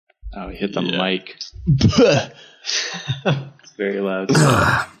Oh, he hit the mic. It's very loud.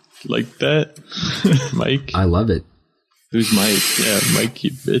 Like that? Mike? I love it. Who's Mike? Yeah, Mike,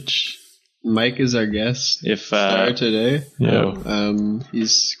 you bitch. Mike is our guest star today. Yeah.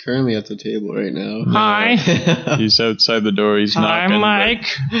 He's currently at the table right now. Hi. He's outside the door. He's knocking. Hi, Mike.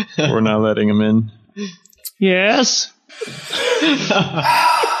 We're not letting him in. Yes.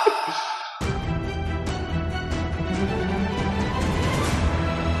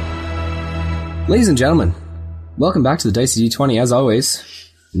 Ladies and gentlemen, welcome back to the Dicey D20. As always,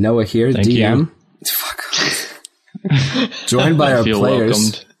 Noah here, Thank DM. Joined by our Feel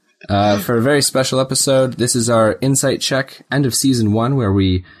players for a very special episode. This is our insight check, end of season 1, where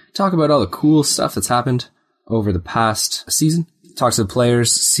we talk about all the cool stuff that's happened over the past season. Talk to the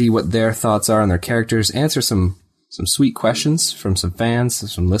players, see what their thoughts are on their characters, answer some sweet questions from some fans,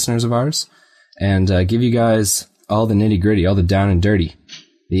 some listeners of ours, and give you guys all the nitty gritty, all the down and dirty,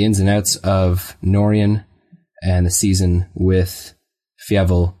 the ins and outs of Norian and the season with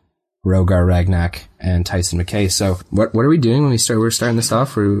Fievel, Rogar Ragnak, and Tyson McKay. So what are we doing when we're starting this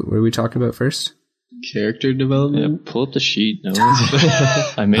off? What are we talking about first? Character development? Yeah, pull up the sheet. No.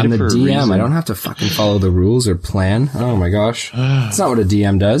 I made I'm it the for a DM. reason. I don't have to fucking follow the rules or plan. Oh my gosh. That's not what a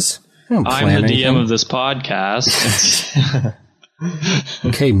DM does. I don't plan I'm the anything. DM of this podcast.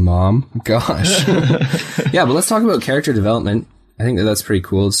 Okay, Mom. Gosh. Yeah, but let's talk about character development. I think that's pretty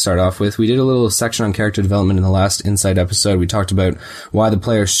cool to start off with. We did a little section on character development in the last Insight episode. We talked about why the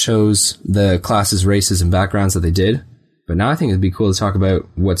players chose the classes, races, and backgrounds that they did. But now I think it'd be cool to talk about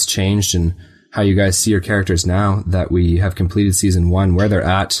what's changed and how you guys see your characters now that we have completed season 1, where they're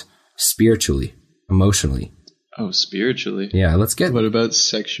at spiritually, emotionally. Oh, spiritually. Yeah, let's get... What about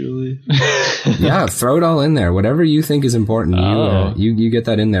sexually? Yeah, throw it all in there. Whatever you think is important, you get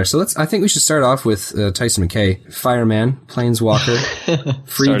that in there. So I think we should start off with Tyson McKay, fireman, planeswalker,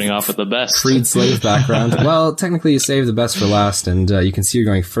 Starting off with the best. freed slave background. Well, technically you saved the best for last, and you can see you're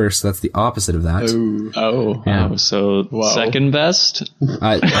going first, so that's the opposite of that. Oh. Yeah. Oh, so second best?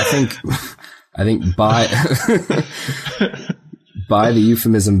 I think by by the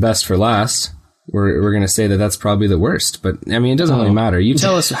euphemism best for last, we're going to say that that's probably the worst. But, I mean, it doesn't really matter. You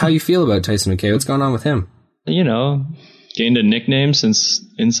tell us how you feel about Tyson McKay. What's going on with him? You know, gained a nickname since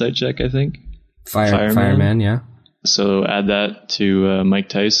Insight Check, I think. Fireman, yeah. So add that to Mike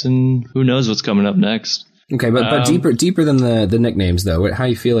Tyson. Who knows what's coming up next? Okay, but deeper than the nicknames, though. How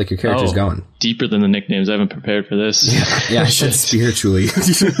you feel like your character's going? Deeper than the nicknames. I haven't prepared for this. Yeah, I said spiritually.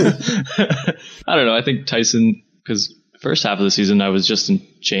 I don't know. I think Tyson, because first half of the season I was just in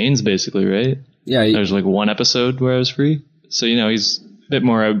chains, basically, right? Yeah. There was like one episode where I was free. So, you know, he's a bit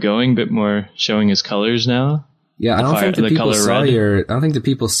more outgoing, a bit more showing his colors now. Yeah, I don't think the people saw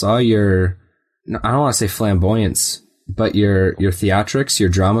your, I don't want to say flamboyance, but your theatrics, your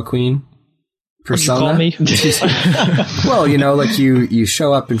drama queen persona. What'd you call me? Well, you know, like you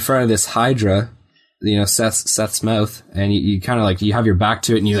show up in front of this Hydra, you know, Seth's mouth, and you kind of like, you have your back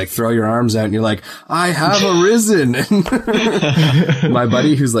to it and you like throw your arms out and you're like, I have arisen. My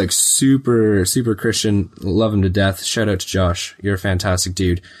buddy who's like super, super Christian, love him to death. Shout out to Josh. You're a fantastic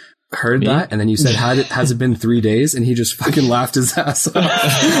dude. Heard that, and then you said, has it been 3 days? And he just fucking laughed his ass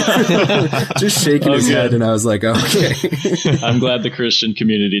off. Just shaking his head, and I was like, okay. I'm glad the Christian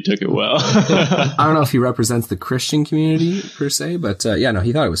community took it well. I don't know if he represents the Christian community per se, but yeah, no,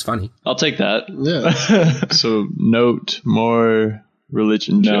 he thought it was funny. I'll take that. Yeah. So note more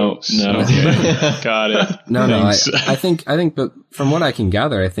religion jokes. No. Okay. Got it. No, I think, but from what I can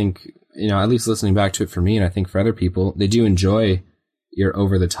gather, I think, you know, at least listening back to it for me, and I think for other people, they do enjoy your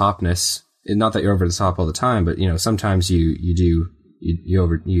over the topness. Not that you're over the top all the time, but you know, sometimes you're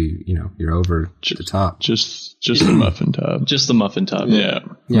over the top. Just the muffin top. Just the muffin top. Yeah.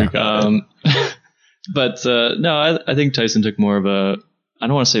 Yeah. We got it. But no, I think Tyson took more of a, I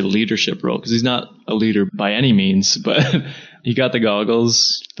don't want to say leadership role, because he's not a leader by any means, but he got the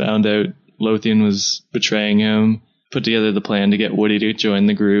goggles, found out Lothian was betraying him, put together the plan to get Woody to join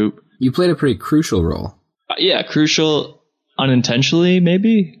the group. You played a pretty crucial role. Yeah, crucial. Unintentionally,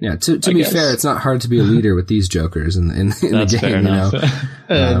 maybe. Yeah. To be fair, it's not hard to be a leader with these jokers in the game. Fair you know,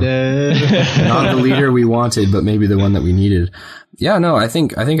 not the leader we wanted, but maybe the one that we needed. Yeah. No, I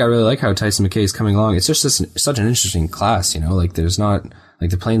think I really like how Tyson McKay is coming along. It's just such an interesting class. You know, like there's not like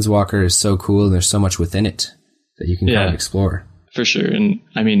the Planeswalker is so cool, and there's so much within it that you can kind of explore. For sure. And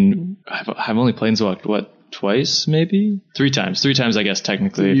I mean, I've only Planeswalked twice, maybe 3 times. 3 times, I guess,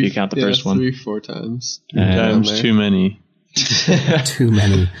 technically, if you count the first one. 3-4 times. 3 times too many. Too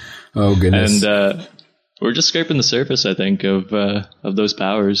many. Oh goodness. And we're just scraping the surface, I think, of those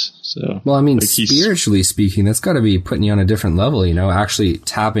powers. So, Well, I mean, Like spiritually speaking, that's got to be putting you on a different level, you know, actually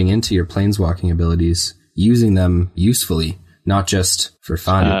tapping into your planeswalking abilities, using them usefully, not just for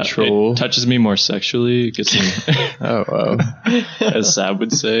fun. Troll. it touches me more sexually. It gets me, Oh, wow. as Sab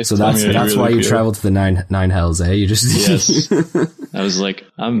would say. So that's Yeah, you why really you feel- travel to the nine hells, eh? You just Yes. I was like,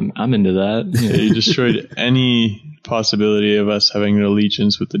 I'm into that. Yeah, you destroyed any possibility of us having an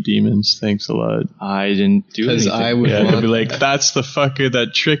allegiance with the demons. Thanks a lot. I didn't do Because anything. I would Yeah, want he'll be like, that's the fucker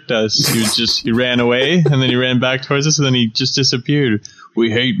that tricked us. He ran away, and then he ran back towards us, and then he just disappeared.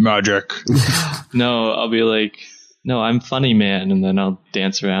 We hate magic. No, I'll be like, no, I'm funny man, and then I'll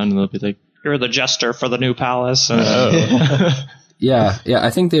dance around, and they'll be like, you're the jester for the new palace. Oh. yeah. I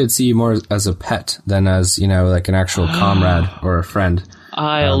think they would see you more as a pet than as, you know, like an actual comrade or a friend.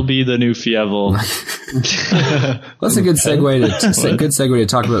 I'll be the new Fievel. That's a good segue to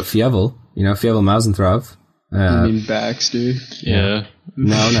talk about Fievel. You know, Fievel Mausenthrow. I mean Baxter. Yeah.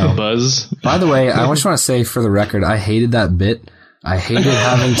 No. Buzz. By the way, I just want to say for the record, I hated that bit. I hated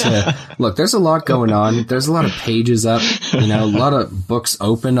having to look. There's a lot going on. There's a lot of pages up. You know, a lot of books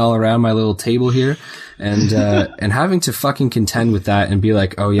open all around my little table here, and having to fucking contend with that and be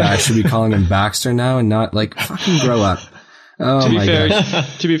like, oh yeah, I should be calling him Baxter now and not like fucking grow up. Oh my god.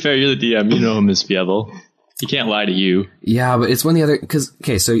 To be fair, you're the DM. You know him as Fievel. He can't lie to you. Yeah, but it's when the other, cause,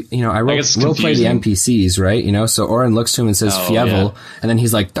 okay, so, you know, I guess it's role play the confusing. NPCs, right? You know, so Oren looks to him and says Oh, Fievel, yeah. and then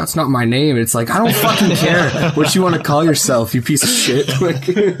he's like, that's not my name. And it's like, I don't fucking care what you want to call yourself, you piece of shit. Like,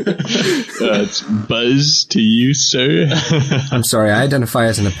 It's Buzz to you, sir. I'm sorry, I identify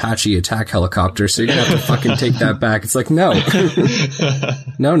as an Apache attack helicopter, so you're gonna have to fucking take that back. It's like, no.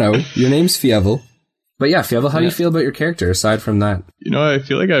 No, your name's Fievel. But yeah, Fievel, how do you feel about your character aside from that? You know, I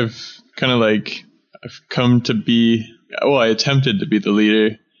feel like I've come to be, well, I attempted to be the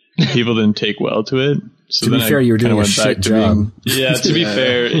leader. People didn't take well to it. So To be then fair, I you were kinda doing a went shit back to job. being- Yeah, to be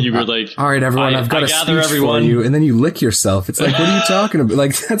fair, you were like, All right, everyone, I've got I a gather speech everyone. for you, and then you lick yourself. It's like, what are you talking about?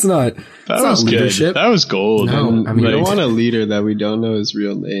 Like, that's not leadership. That was gold. No, And, I mean, We don't like, want a leader that we don't know his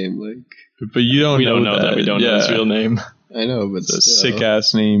real name. Like, but you don't we know don't know that we don't know his real name. I know, but The still, sick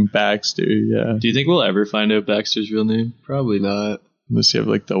ass name Baxter, yeah. Do you think we'll ever find out Baxter's real name? probably not. Unless you have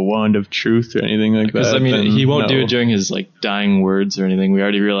like the wand of truth or anything like that. Because, I mean, then he won't do no. it during his, like, dying words or anything. We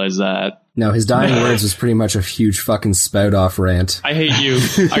already realized that. No, his dying words was pretty much a huge fucking spout off rant. I hate you.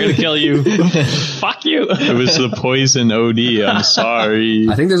 I'm gonna kill you. Fuck you. It was the poison OD. I'm sorry.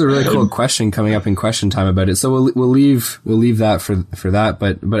 I think there's a really cool question coming up in question time about it. So we'll leave that for that.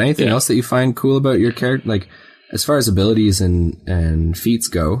 But anything else that you find cool about your character, like as far as abilities and feats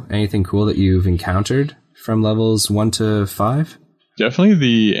go, anything cool that you've encountered from levels 1 to 5? Definitely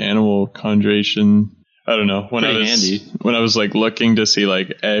the animal conjuration. I don't know. When Pretty I was handy. when I was like looking to see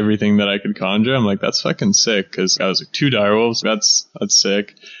like everything that I could conjure, I'm like, that's fucking sick. Because I was like 2 direwolves. That's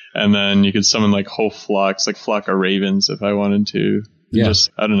sick. And then you could summon like whole flocks, like flock of ravens if I wanted to. Yeah. Just,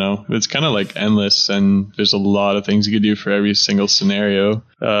 I don't know. It's kind of like endless, and there's a lot of things you could do for every single scenario.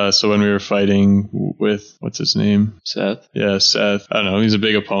 So when we were fighting with, what's his name? Seth. Yeah, Seth. I don't know. He's a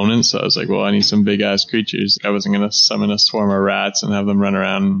big opponent, so I was like, well, I need some big ass creatures. I wasn't going to summon a swarm of rats and have them run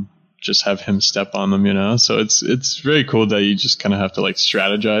around and just have him step on them, you know? So it's very cool that you just kind of have to like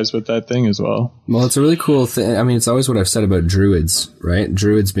strategize with that thing as well. Well, it's a really cool thing. I mean, it's always what I've said about druids, right?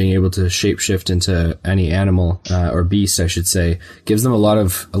 Druids being able to shapeshift into any animal, or beast, I should say, gives them a lot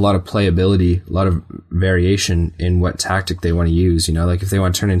of playability, a lot of variation in what tactic they want to use. You know, like if they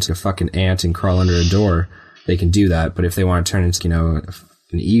want to turn into a fucking ant and crawl under a door, they can do that. But if they want to turn into, you know,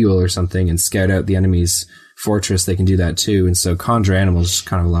 an eagle or something and scout out the enemy's fortress, they can do that too. And so conjure animals is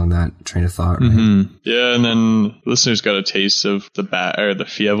kind of along that train of thought, right? Yeah, and then listeners got a taste of the the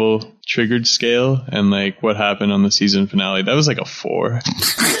Fievel triggered scale and like what happened on the season finale. That was like a 4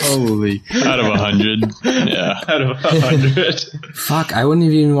 Holy. out of 100. Yeah. Out of 100. Fuck, I wouldn't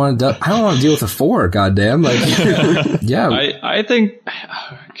even want to. I don't want to deal with a 4. Goddamn, like, yeah. I think,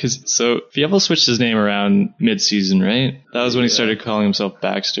 because so Fievel switched his name around mid-season, right? That was when he started calling himself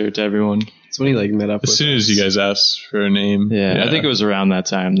Baxter to everyone. It's when he like met up As with soon as you guys asked for a name. Yeah, I think it was around that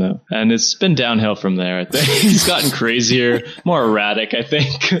time though, and it's been downhill from there. I think he's gotten crazier, more erratic. I think.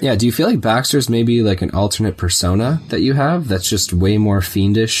 Yeah, do you feel like Baxter's maybe like an alternate persona that you have that's just way more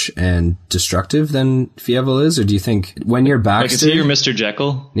fiendish and destructive than Fievel is? Or do you think when you're Like, is Baxter... he your Mr.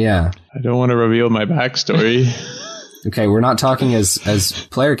 Jekyll? yeah. I don't want to reveal my backstory. Okay, we're not talking as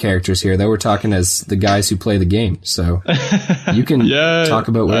player characters here, though. We're talking as the guys who play the game. So you can talk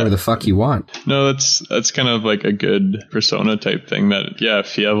about whatever the fuck you want. No, that's kind of like a good persona type thing. That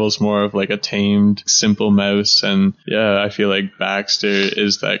Fievel's more of like a tamed, simple mouse, and I feel like Baxter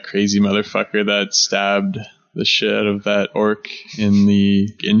is that crazy motherfucker that stabbed the shit out of that orc in the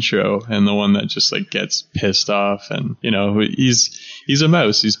intro, and the one that just like gets pissed off, and he's a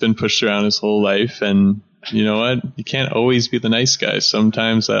mouse. He's been pushed around his whole life, and you know what? You can't always be the nice guy.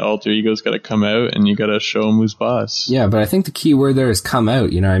 Sometimes that alter ego's got to come out, and you got to show him who's boss. Yeah, but I think the key word there is come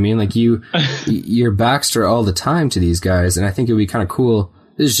out. You know what I mean? Like you're Baxter all the time to these guys, and I think it would be kind of cool.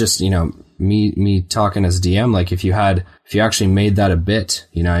 This is just, me talking as a DM, like if you actually made that a bit,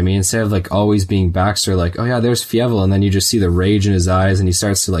 you know what I mean? Instead of like always being Baxter, like, oh yeah, there's Fievel, and then you just see the rage in his eyes and he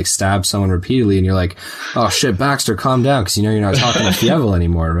starts to like stab someone repeatedly, and you're like, oh shit, Baxter, calm down, because you're not talking to Fievel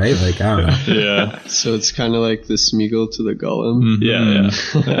anymore, right? Like, I don't know. Yeah. So it's kind of like the Smeagol to the Gollum.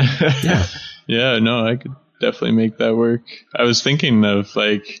 Mm-hmm. Yeah. Yeah, no, I could definitely make that work. I was thinking of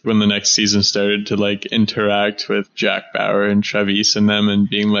like when the next season started to like interact with Jack Bauer and Travis and them, and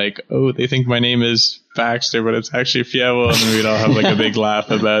being like, oh, they think my name is Baxter, but it's actually Fievel, and then we'd all have like a big laugh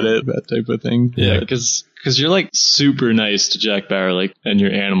about it, that type of thing. Yeah, because you're like super nice to Jack Bauer, like, and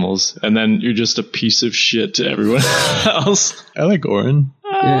your animals, and then you're just a piece of shit to everyone else. I like Orin.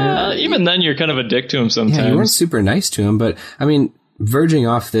 Even then, you're kind of a dick to him sometimes. Yeah, you weren't super nice to him, but I mean, verging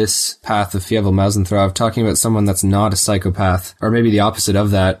off this path of Fievel Mausenthrov, talking about someone that's not a psychopath, or maybe the opposite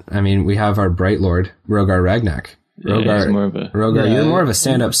of that. I mean, we have our Bright Lord, Rogar Ragnak. Rogar, you're more of a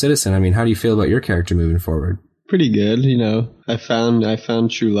stand-up citizen. I mean, how do you feel about your character moving forward? Pretty good, I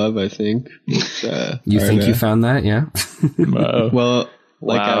found true love, I think. You think you found that, yeah? Wow. Well,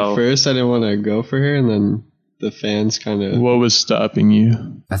 at first I didn't want to go for her, and then the fans kind of... What was stopping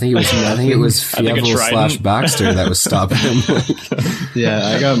you? I think it was Fievel / Baxter that was stopping him. Yeah,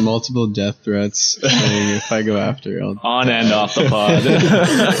 I got multiple death threats saying if I go after her, I'll... On and off the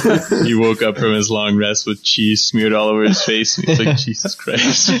pod. He woke up from his long rest with cheese smeared all over his face, and he's like, Jesus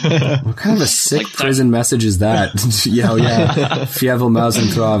Christ. What kind of a sick prison message is that? Yeah. Fievel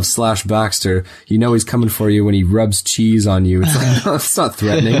Mausenthrov / Baxter. You know he's coming for you when he rubs cheese on you. It's like, no, it's not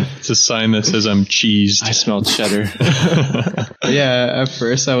threatening. It's a sign that says I'm cheesed. I smell cheddar. Yeah, at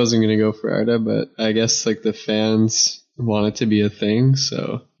first I wasn't going to go for Arda, but I guess like the fans want it to be a thing,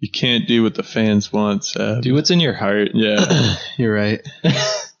 so... You can't do what the fans want, Seb. Do what's in your heart. Yeah. You're right. I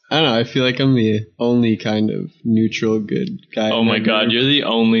don't know, I feel like I'm the only kind of neutral good guy. Oh my god, you're the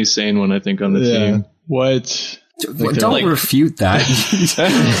only sane one I think on the team. What? Don't refute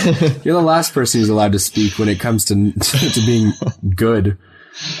that. You're the last person who's allowed to speak when it comes to being good.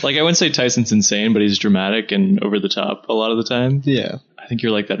 Like, I wouldn't say Tyson's insane, but he's dramatic and over the top a lot of the time. Yeah. I think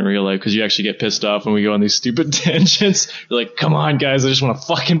you're like that in real life, because you actually get pissed off when we go on these stupid tangents. You're like, come on, guys, I just want to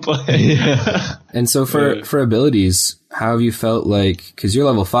fucking play. Yeah. And so for abilities, how have you felt like, because you're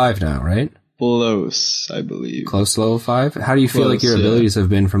level 5 now, right? Close, I believe. Close to level 5? How do you feel like your abilities have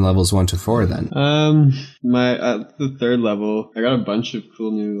been from levels 1 to 4 then? My at the 3rd level, I got a bunch of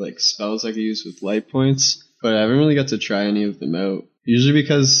cool new like spells I could use with light points, but I haven't really got to try any of them out. Usually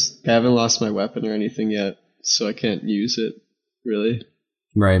because I haven't lost my weapon or anything yet, so I can't use it, really.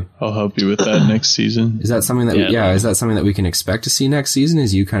 Right. I'll help you with that next season. Is that something that is that something that we can expect to see next season?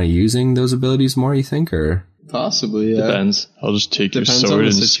 Is you kind of using those abilities more, you think, or? Possibly, yeah. Depends. I'll just take your sword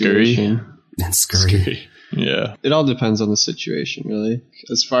and scurry. And scurry. Yeah. It all depends on the situation, really.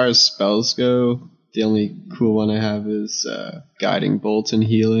 As far as spells go, the only cool one I have is Guiding Bolt and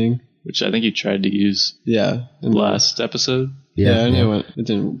Healing. Which I think you tried to use last episode. Yeah, it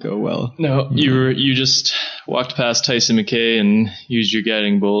didn't go well. No, you just walked past Tyson McKay and used your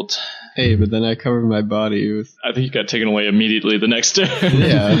Guiding Bolt. Hey, but then I covered my body with... I think you got taken away immediately the next day.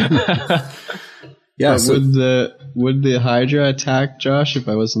 Yeah. Yeah. So would the Hydra attack Josh if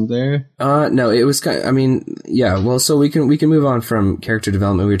I wasn't there? No, it was kind of, I mean, yeah, well, so we can move on from character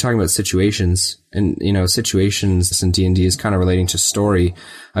development. We were talking about situations, and, situations in D&D is kind of relating to story.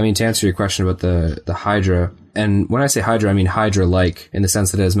 I mean, to answer your question about the Hydra, and when I say Hydra, I mean Hydra-like, in the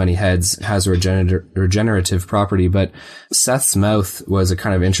sense that it has many heads, has a regenerative property, but Seth's mouth was a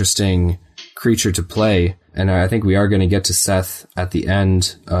kind of interesting creature to play. And I think we are going to get to Seth at the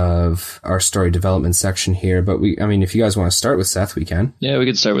end of our story development section here. But if you guys want to start with Seth, we can. Yeah, we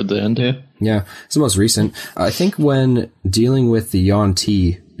could start with the end. Yeah. It's the most recent. I think when dealing with the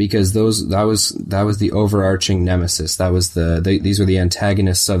Yuan-Ti, because that was the overarching nemesis. That was these were the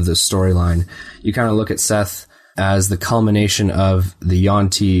antagonists of the storyline. You kind of look at Seth as the culmination of the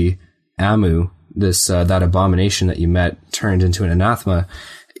Yuan-Ti Amu, that abomination that you met turned into an anathema.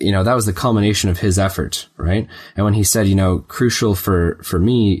 you know, that was the culmination of his effort, right? And when he said, you know, crucial for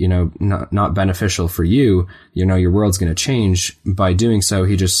me, you know, not beneficial for you, you know, your world's going to change by doing so.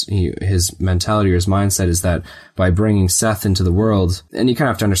 His mentality or his mindset is that by bringing Seth into the world, and you kind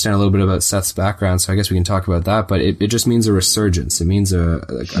of have to understand a little bit about Seth's background, so I guess we can talk about that, but it just means a resurgence. It means a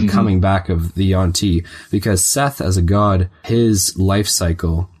coming back of the Yuan-Ti, because Seth as a god, his life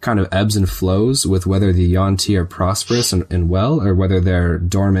cycle kind of ebbs and flows with whether the Yuan-Ti are prosperous and well, or whether they're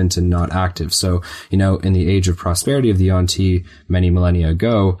dormant and not active. So, you know, in the age of prosperity of the Yuan-Ti many millennia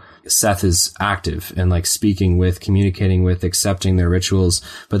ago, Seth is active and like speaking with, communicating with, accepting their rituals.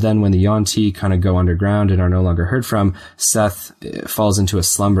 But then when the Yuan-Ti kind of go underground and are no longer heard from, Seth falls into a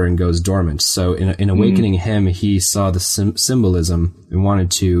slumber and goes dormant. So in awakening him, he saw the symbolism and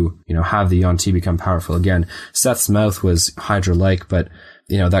wanted to, you know, have the Yuan-Ti become powerful again. Seth's mouth was Hydra-like, but,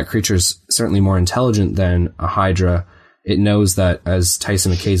 you know, that creature's certainly more intelligent than a Hydra. It knows that as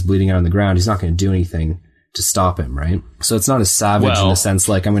Tyson McKay's bleeding out on the ground, he's not going to do anything to stop him, right? So it's not as savage in the sense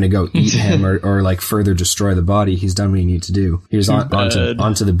like I'm going to go eat him or like further destroy the body. He's done what he needs to do. He was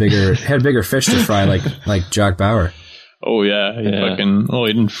onto the bigger, had bigger fish to fry like Jack Bauer. Oh yeah, he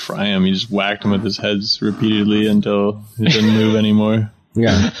didn't fry him. He just whacked him with his heads repeatedly until he didn't move anymore.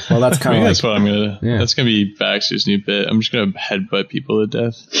 Yeah, well, that's kind of like, that's what I'm gonna. Yeah. That's gonna be Baxter's new bit. I'm just gonna headbutt people to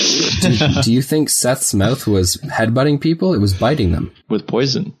death. Do you think Seth's mouth was headbutting people? It was biting them with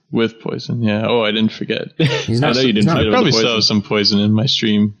poison. With poison, yeah. Oh, I didn't forget. He's not, I know you didn't forget. I probably still have some poison in my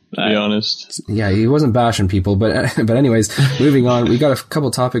stream, to be honest. Yeah, he wasn't bashing people, but anyways, moving on. We got a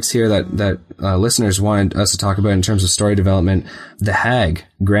couple topics here that listeners wanted us to talk about in terms of story development. The Hag,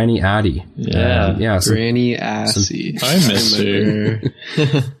 Granny Addy. Yeah. Granny Assy. I miss her.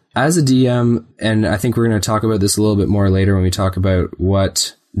 As a DM, and I think we're going to talk about this a little bit more later when we talk about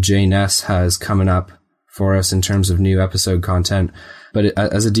what Jay Ness has coming up for us in terms of new episode content. But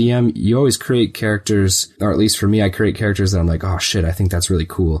as a DM, you always create characters, or at least for me, I create characters that I'm like, oh shit, I think that's really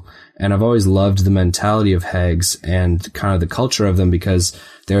cool. And I've always loved the mentality of hags and kind of the culture of them, because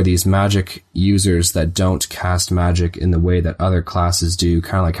they're these magic users that don't cast magic in the way that other classes do.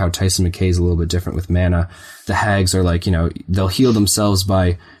 Kind of like how Tyson McKay is a little bit different with mana. The hags are like, you know, they'll heal themselves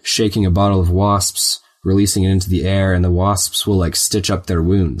by shaking a bottle of wasps, releasing it into the air, and the wasps will like stitch up their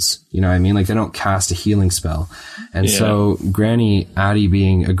wounds. You know what I mean? Like they don't cast a healing spell. And so Granny Addy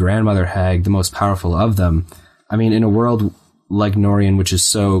being a grandmother hag, the most powerful of them, I mean, in a world like Norian, which is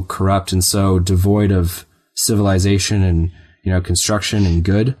so corrupt and so devoid of civilization and, you know, construction and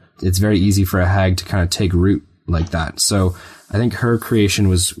good, it's very easy for a hag to kind of take root like that. So I think her creation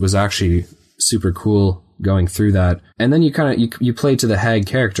was actually super cool going through that. And then you kind of, you play to the hag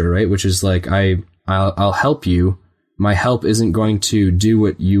character, right? Which is like, I'll help you. My help isn't going to do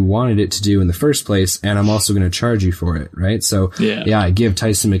what you wanted it to do in the first place, and I'm also going to charge you for it, right? So, I give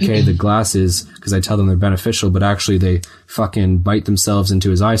Tyson McKay the glasses because I tell them they're beneficial, but actually they fucking bite themselves into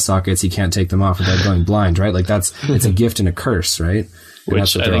his eye sockets. He can't take them off without going blind, right? Like it's a gift and a curse, right? And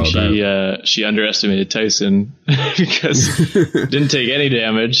which I think she underestimated Tyson because didn't take any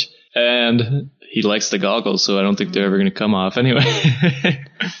damage, and he likes the goggles, so I don't think they're ever going to come off anyway.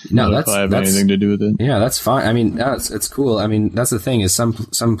 No, that's anything to do with it. Yeah, that's fine. I mean, it's cool. I mean, that's the thing is some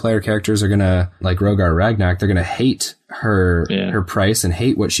player characters are going to, like Rogar Ragnak, they're going to hate her price and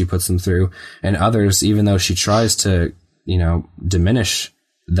hate what she puts them through. And others, even though she tries to, you know, diminish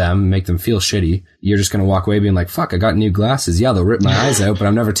them, make them feel shitty, you're just going to walk away being like, fuck, I got new glasses. Yeah, they'll rip my eyes out, but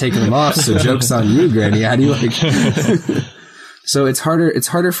I'm never taking them off. So joke's on you, Granny. How do you like... So it's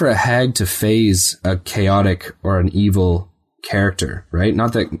harder for a hag to phase a chaotic or an evil character, right?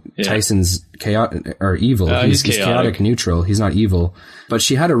 Not that Tyson's chaotic or evil. He's chaotic neutral. He's not evil. But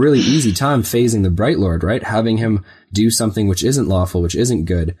she had a really easy time phasing the Bright Lord, right? Having him do something which isn't lawful, which isn't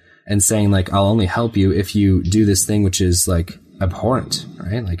good, and saying like, I'll only help you if you do this thing which is like abhorrent,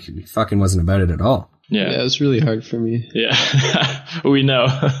 right? Like he fucking wasn't about it at all. Yeah, it's really hard for me. Yeah, we know.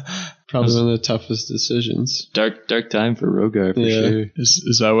 Probably one of the toughest decisions. Dark time for Rogar, for sure.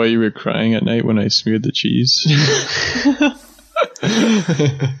 Is that why you were crying at night when I smeared the cheese?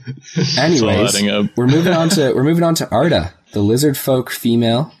 Anyways, we're moving on to Arda, the lizard folk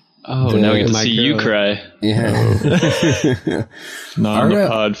female. Oh, now we get to see you cry. Yeah.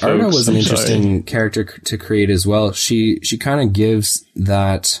 Arda was an interesting character to create as well. She kind of gives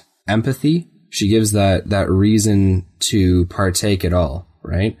that empathy. She gives that reason to partake at all.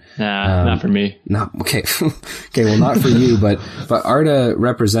 Right? Nah, not for me. Okay. Okay, well, not for you, but Arda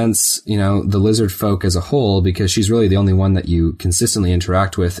represents, you know, the lizard folk as a whole, because she's really the only one that you consistently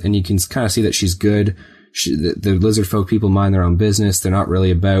interact with, and you can kind of see that she's good. The lizard folk people mind their own business. They're not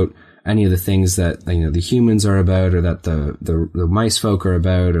really about any of the things that, you know, the humans are about, or that the mice folk are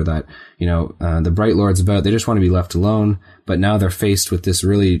about, or that, you know, the Bright Lord's about. They just want to be left alone. But now they're faced with this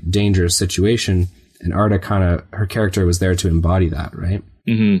really dangerous situation, and Arda her character was there to embody that, right?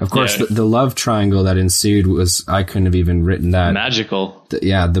 Mm-hmm. Of course, Yeah. the love triangle that ensued was, I couldn't have even written that. Magical.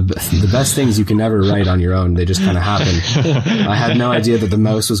 The best things you can never write on your own, they just kind of happen. I had no idea that the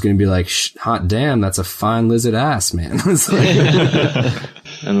mouse was going to be like, hot damn, that's a fine lizard ass, man. It's like,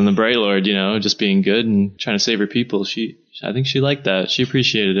 And then the Bright Lord, you know, just being good and trying to save her people. I think she liked that. She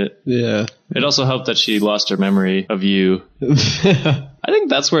appreciated it. Yeah. It also helped that she lost her memory of you. I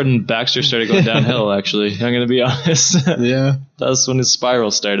think that's when Baxter started going downhill, actually. I'm going to be honest. Yeah. That's when his spiral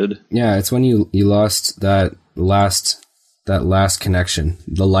started. yeah, it's when you lost that last connection.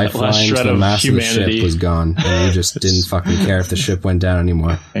 The lifeline to shred the of mast of the humanity. ship was gone, and you just didn't fucking care if the ship went down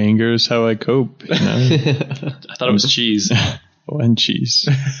anymore. Anger is how I cope. You know? I thought it was cheese. Oh, and cheese.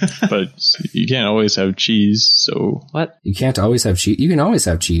 But you can't always have cheese, so... What? You can't always have cheese. You can always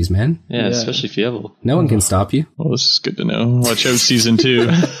have cheese, man. Yeah, especially Fievel. No one can stop you. Well, this is good to know. Watch out season 2.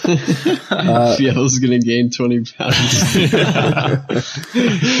 Fievel's gonna gain 20 pounds.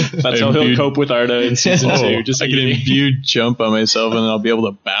 That's how he'll cope with Arda in season 2. Just I can eating. imbue jump on myself and I'll be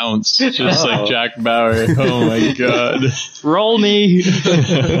able to bounce. Just like Jack Bauer. Oh my god. Roll me!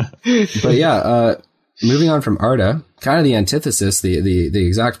 But yeah, moving on from Arda, kind of the antithesis, the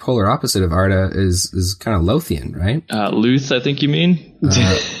exact polar opposite of Arda is kind of Lothian, right? Luth, I think you mean?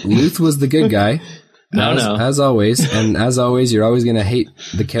 Luth was the good guy. No. As always. And as always, you're always going to hate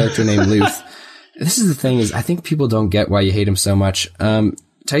the character named Luth. This is the thing, is I think people don't get why you hate him so much.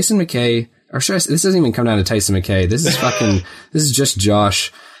 Tyson McKay, or should I say, this doesn't even come down to Tyson McKay. This is just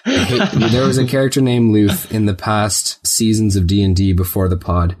Josh. There was a character named Luth in the past seasons of D&D before the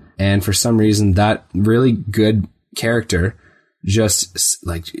pod. And for some reason, that really good character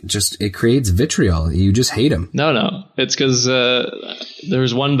it creates vitriol. You just hate him. No. It's because there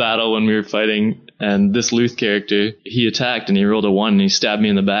was one battle when we were fighting, and this Luth character, he attacked and he rolled a 1 and he stabbed me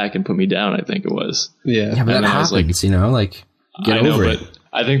in the back and put me down, I think it was. Yeah. Yeah, but And that I was happens, you know, like, get I know, over but it.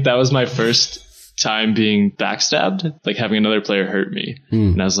 I think that was my first time being backstabbed, like having another player hurt me.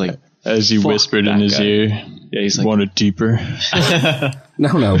 And I was like, As you Fuck whispered in that his guy. ear, yeah, he's like, want it deeper.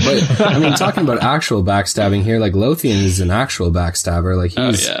 No, but I mean, talking about actual backstabbing here, like Lothian is an actual backstabber. Like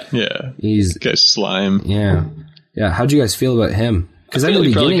he's, Yeah. he's, Guy's slime. yeah. How'd you guys feel about him? Because I at feel the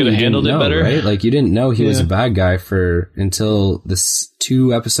he probably beginning, you could've didn't handled it know, better. right? Like you didn't know he was a bad guy until this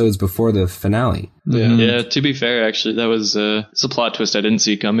 2 episodes before the finale. Yeah. Yeah, to be fair, actually, that was it's a plot twist I didn't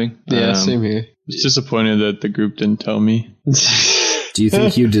see coming. Yeah, same here. I was disappointed that the group didn't tell me. Do you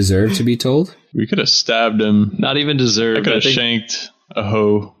think you deserve to be told? We could have stabbed him. Not even deserved. I could have think- shanked a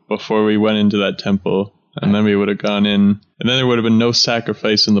hoe before we went into that temple, and then we would have gone in, and then there would have been no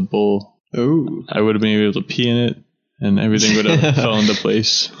sacrifice in the bowl. Oh. I would have been able to pee in it, and everything would have fell into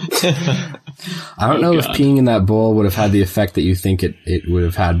place. I don't know if peeing in that bowl would have had the effect that you think it would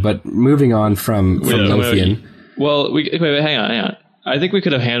have had. But moving on from Lothian. Well, wait, hang on. I think we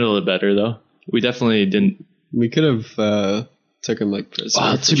could have handled it better, though. We definitely didn't. We could have took him like prisoner.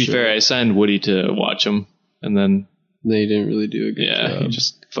 Well, for to be sure. fair, I signed Woody to watch him, and then They didn't really do a good job. he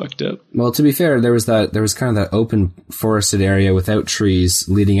just fucked up. Well, to be fair, there was kind of that open forested area without trees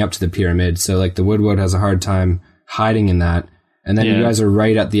leading up to the pyramid. So like the Woodwode has a hard time hiding in that. And then you guys are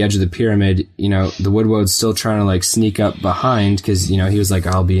right at the edge of the pyramid. You know, the Woodwode's still trying to like sneak up behind because, you know, he was like,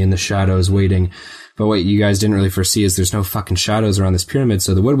 I'll be in the shadows waiting. But what you guys didn't really foresee is there's no fucking shadows around this pyramid.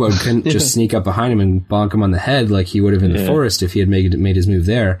 So the Woodwode couldn't just sneak up behind him and bonk him on the head like he would have in the forest if he had made his move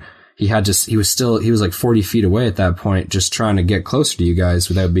there. He was like 40 feet away at that point, just trying to get closer to you guys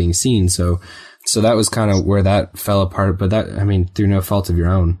without being seen. So that was kind of where that fell apart. But that, I mean, through no fault of your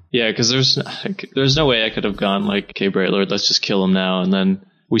own. Yeah, because there's no way I could have gone like, okay, Bright Lord, let's just kill him now. And then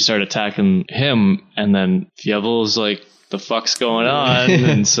we start attacking him, and then Fievel's like, the fuck's going on? And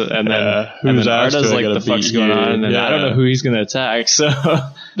then Arda's like, the fuck's going on? And I don't know who he's going to attack. So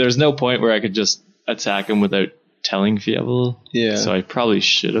there's no point where I could just attack him without telling Fievel. Yeah. So I probably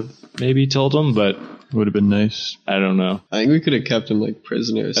should have maybe told him, but Would have been nice. I don't know. I think we could have kept him like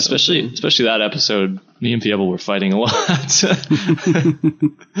prisoner. Or Especially that episode, me and Fievel were fighting a lot. I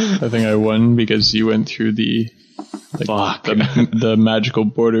think I won because you went through the magical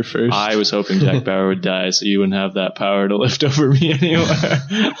border first. I was hoping Jack Bauer would die so you wouldn't have that power to lift over me anymore.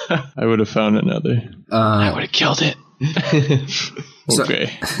 I would have found another. I would have killed it.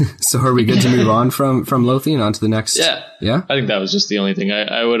 Okay. So are we good to move on from Lothian onto the next? Yeah. Yeah? I think that was just the only thing.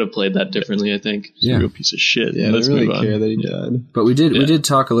 I would have played that differently, I think. Yeah. Real piece of shit. Yeah, Let's I didn't move really care on. that he died. But we did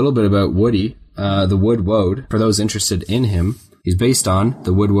talk a little bit about Woody, the Woodwode, for those interested in him. He's based on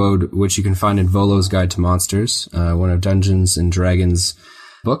the Woodwode, which you can find in Volo's Guide to Monsters, one of Dungeons and Dragons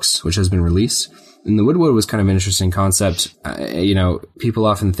books, which has been released. And the Woodwode was kind of an interesting concept. People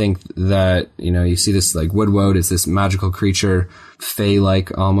often think that, you see this like Woodwode is this magical creature,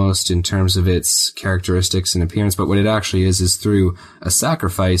 fey-like almost in terms of its characteristics and appearance. But what it actually is through a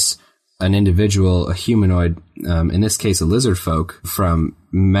sacrifice, an individual, a humanoid, in this case, a lizard folk from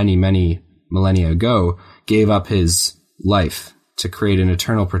many, many millennia ago, gave up his life to create an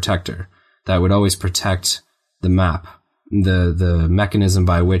eternal protector that would always protect the map, the mechanism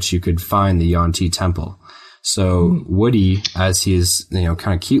by which you could find the Yuan-Ti temple. So Woody, as he is,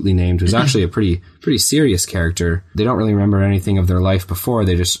 kind of cutely named, was actually a pretty serious character. They don't really remember anything of their life before.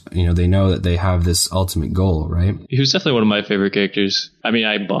 They just, they know that they have this ultimate goal, right? He was definitely one of my favorite characters. I mean,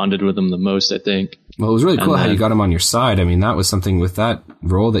 I bonded with him the most, I think. Well, it was really cool how you got him on your side. I mean, that was something with that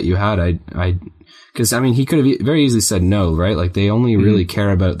role that you had. Because, he could have very easily said no, right? Like, they only really care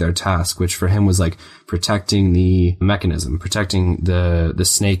about their task, which for him was like protecting the mechanism, protecting the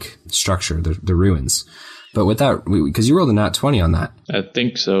snake structure, the ruins. But with that, because you rolled a nat 20 on that. I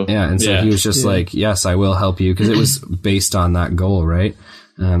think so. Yeah, and so he was just like, yes, I will help you, because it was based on that goal, right?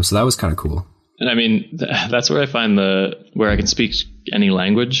 So that was kind of cool. And I mean, that's where I find where I can speak any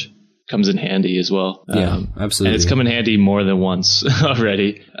language comes in handy as well. Yeah, absolutely. And it's come in handy more than once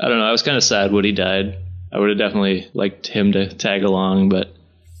already. I don't know, I was kind of sad Woody died. I would have definitely liked him to tag along, but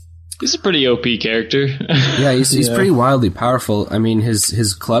he's a pretty OP character. Yeah, he's pretty wildly powerful. I mean,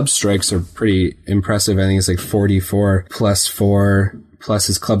 his club strikes are pretty impressive. I think it's like 44 plus 4, plus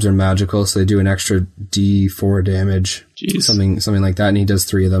his clubs are magical, so they do an extra D4 damage. Jeez. Something like that, and he does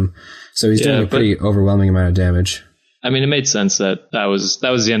 3 of them. So he's doing a pretty overwhelming amount of damage. I mean, it made sense that was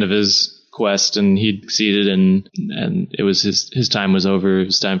the end of his quest, and he'd succeeded, and it was his time was over. It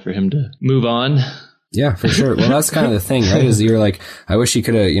was time for him to move on. Yeah, for sure. Well, that's kind of the thing, right? Is you're like, I wish he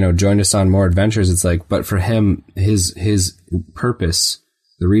could have, joined us on more adventures. It's like, but for him, his purpose,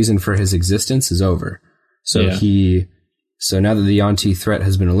 the reason for his existence is over. So so now that the Yuan-Ti threat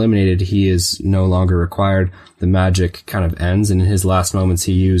has been eliminated, he is no longer required. The magic kind of ends, and in his last moments,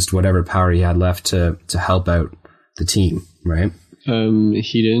 he used whatever power he had left to help out the team, right?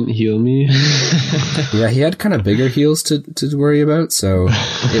 He didn't heal me. Yeah, he had kind of bigger heals to worry about, so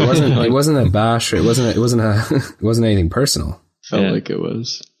it wasn't a bash, or it wasn't anything personal. Felt like it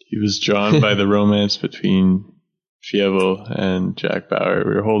was. He was drawn by the romance between Fievel and Jack Bauer.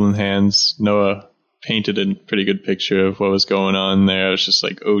 We were holding hands. Noah painted a pretty good picture of what was going on there. I was just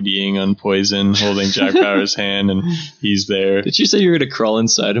like ODing on poison, holding Jack Bauer's hand, and he's there. Did you say you were going to crawl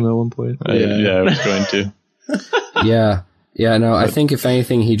inside him at one point? Yeah, I was going to. Yeah, no, I think if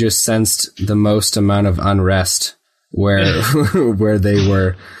anything, he just sensed the most amount of unrest where they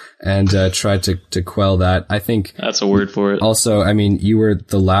were, and tried to quell that. I think that's a word for it. Also, I mean, you were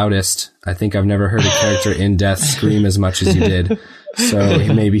the loudest. I think I've never heard a character in Death scream as much as you did.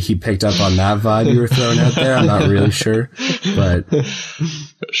 So maybe he picked up on that vibe you were throwing out there. I'm not really sure, but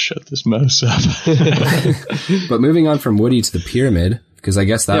shut this mouse up. But moving on from Woody to the pyramid, because I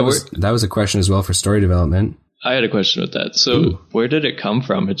guess that was a question as well for story development. I had a question with that. So where did it come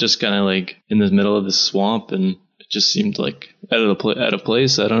from? It just kind of like in the middle of the swamp, and it just seemed like out of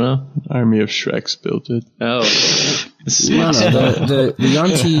place. I don't know. Army of Shreks built it. Oh, the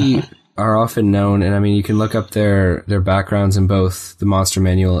Yuan-Ti are often known, and I mean, you can look up their backgrounds in both the Monster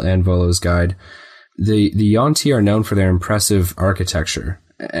Manual and Volo's Guide. The Yuan-Ti are known for their impressive architecture.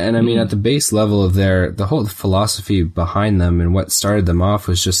 And I mean, at the base level of the whole philosophy behind them and what started them off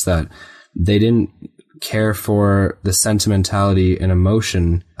was just that they didn't care for the sentimentality and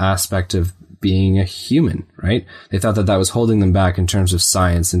emotion aspect of being a human, right? They thought that was holding them back in terms of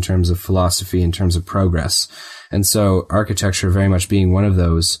science, in terms of philosophy, in terms of progress. And so architecture very much being one of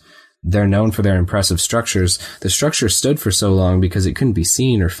those, they're known for their impressive structures. The structure stood for so long because it couldn't be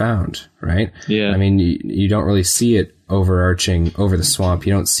seen or found, right? Yeah. I mean, you don't really see it overarching over the swamp.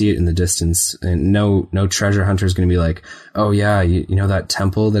 You don't see it in the distance, and no treasure hunter is going to be like, oh yeah, you know that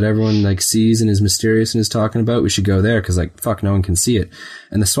temple that everyone like sees and is mysterious and is talking about? We should go there, because like, fuck, no one can see it.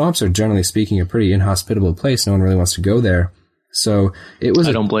 And the swamps are generally speaking a pretty inhospitable place. No one really wants to go there. So I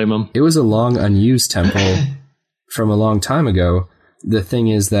don't blame them. It was a long unused temple from a long time ago. The thing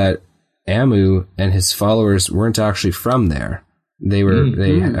is that Amu and his followers weren't actually from there. They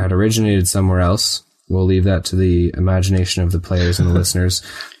had originated somewhere else. We'll leave that to the imagination of the players and the listeners.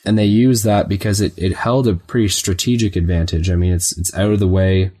 And they used that because it held a pretty strategic advantage. I mean, it's out of the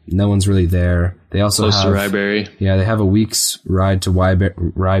way. No one's really there. They also close to Ryberry. Yeah, they have a week's ride to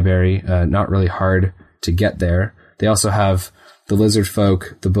Ryberry. Not really hard to get there. They also have the lizard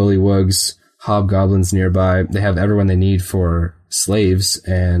folk, the bullywugs, hobgoblins nearby. They have everyone they need for slaves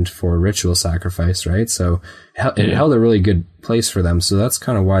and for ritual sacrifice, right? So it held a really good place for them. So that's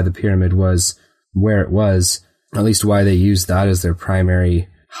kind of why the pyramid was where it was, at least why they used that as their primary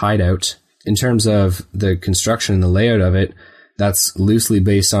hideout. In terms of the construction and the layout of it, that's loosely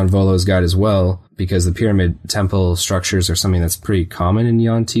based on Volo's Guide as well, because the pyramid temple structures are something that's pretty common in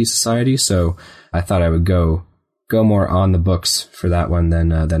Yuan-Ti society. So I thought I would go more on the books for that one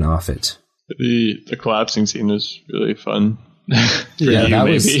than off it. The collapsing scene was really fun.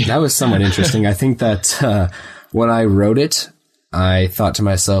 That was somewhat interesting. I think that when I wrote it, I thought to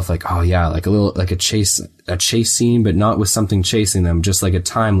myself, like, oh yeah, like a chase scene, but not with something chasing them, just like a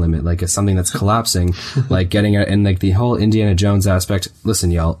time limit, like something that's collapsing, like getting out, and like the whole Indiana Jones aspect.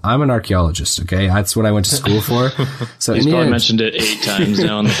 Listen, y'all, I'm an archaeologist, okay? That's what I went to school for. So He's probably mentioned it 8 times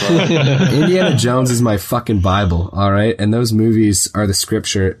now on the pod. Indiana Jones is my fucking Bible, all right? And those movies are the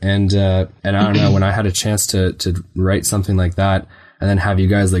scripture. And I don't know, when I had a chance to write something like that, and then have you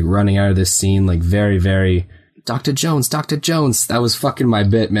guys like running out of this scene, like very, very Dr. Jones, that was fucking my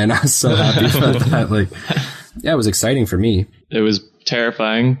bit, man. I was so happy about that. Like, yeah, it was exciting for me. It was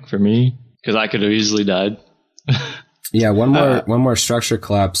terrifying for me because I could have easily died. Yeah, one more structure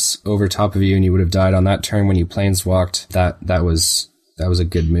collapse over top of you, and you would have died on that turn when you planeswalked. That was a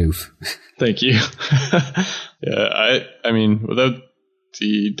good move. Thank you. Yeah, I mean, without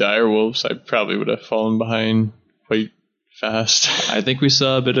the dire wolves, I probably would have fallen behind quite fast. I think we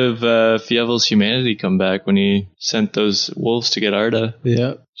saw a bit of Fievel's humanity come back when he sent those wolves to get Arda.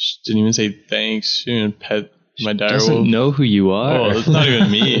 Yeah. She didn't even say thanks. She didn't pet my dire wolf. Doesn't know who you are. Oh, it's not even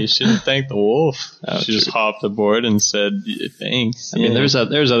me. She didn't thank the wolf. Oh, she just hopped aboard and said thanks. I mean, there's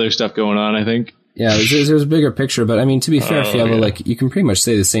other stuff going on, I think. Yeah, there's a bigger picture, but I mean, to be fair, Fievel, like, you can pretty much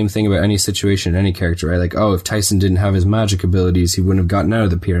say the same thing about any situation, any character, right? Like, oh, if Tyson didn't have his magic abilities, he wouldn't have gotten out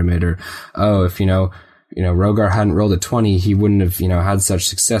of the pyramid, or, oh, if, Rogar hadn't rolled a 20, he wouldn't have, had such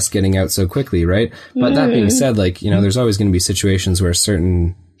success getting out so quickly, right? But that being said, like, there's always going to be situations where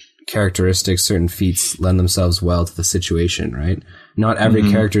certain characteristics, certain feats lend themselves well to the situation, right? Not every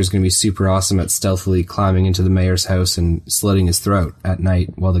character is going to be super awesome at stealthily climbing into the mayor's house and slitting his throat at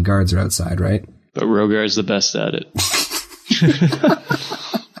night while the guards are outside, right? But Rogar is the best at it.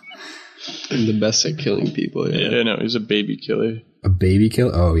 And the best at killing people, yeah. Yeah, no, he's a baby killer. A baby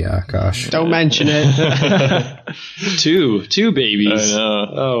kill? Oh, yeah, gosh. Don't mention it. Two babies. I know.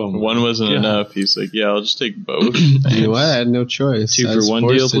 Oh, one wasn't enough. He's like, yeah, I'll just take both. You know what? I had no choice. 2 I for was 1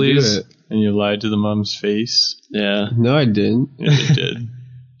 forced deal, to do please. it. And you lied to the mom's face. Yeah. No, I didn't. Yeah, you did.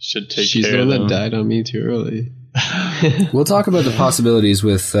 Should take She's care the of one them. that died on me too early. We'll talk about the possibilities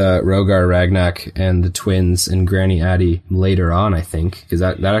with Rogar Ragnak and the twins and Granny Addy later on, I think, because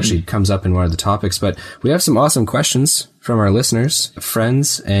that actually comes up in one of the topics. But we have some awesome questions from our listeners,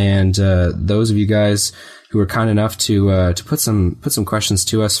 friends, and those of you guys who were kind enough to put some questions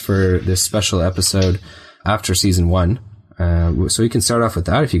to us for this special episode after season 1. So we can start off with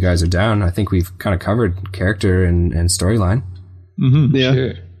that if you guys are down. I think we've kind of covered character and storyline. Mm-hmm. Yeah.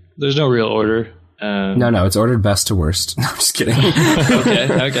 Sure. There's no real order. No, it's ordered best to worst. No, I'm just kidding.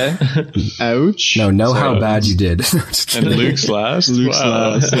 Okay. Ouch. No, how bad you did. No, I'm just kidding. And Luke's last? Luke's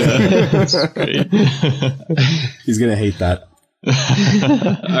Wow. last, Yeah. That's great. He's going to hate that.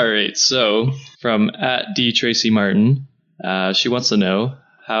 All right. So from @DTracyMartin, she wants to know,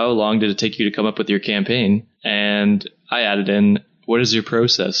 how long did it take you to come up with your campaign? And I added in, what is your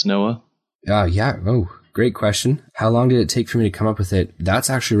process, Noah? Yeah. Oh, great question. How long did it take for me to come up with it? That's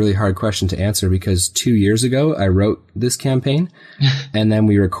actually a really hard question to answer because 2 years ago, I wrote this campaign and then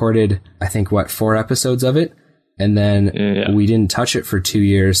we recorded, I think, 4 episodes of it. And then we didn't touch it for 2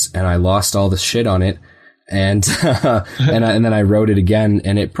 years and I lost all the shit on it. And, and then I wrote it again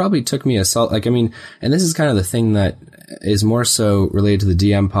and it probably took me and this is kind of the thing that is more so related to the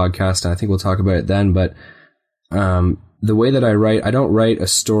DM podcast. And I think we'll talk about it then, but, the way that I write, I don't write a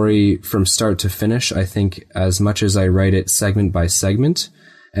story from start to finish, I think, as much as I write it segment by segment.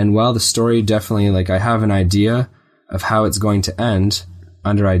 And while the story definitely, I have an idea of how it's going to end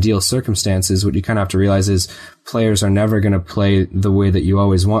under ideal circumstances, what you kind of have to realize is players are never going to play the way that you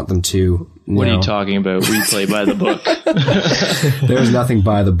always want them to. What are you talking about? We play by the book. There's nothing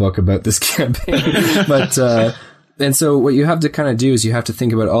by the book about this campaign. But, and so what you have to kind of do is you have to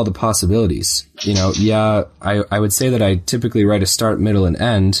think about all the possibilities. I would say that I typically write a start, middle, and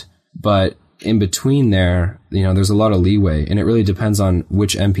end, but in between there, there's a lot of leeway, and it really depends on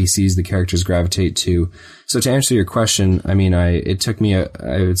which NPCs the characters gravitate to. So to answer your question, I mean, it took me,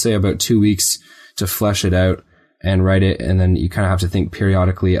 I would say, about 2 weeks to flesh it out and write it, and then you kind of have to think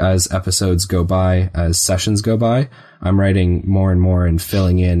periodically as episodes go by, as sessions go by. I'm writing more and more and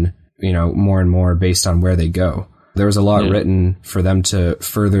filling in more and more based on where they go. There was a lot written for them to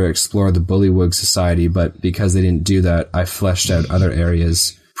further explore the Bullywug Society, but because they didn't do that, I fleshed out other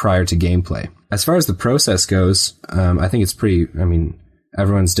areas prior to gameplay. As far as the process goes, I think it's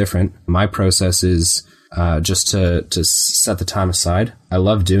everyone's different. My process is just to set the time aside. I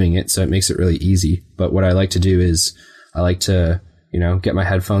love doing it, so it makes it really easy. But what I like to do is I like to get my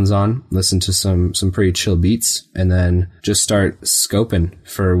headphones on, listen to some pretty chill beats, and then just start scoping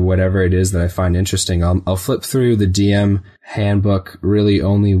for whatever it is that I find interesting. I'll flip through the DM handbook really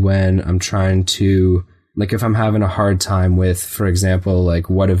only when I'm trying to, like, if I'm having a hard time with, for example, like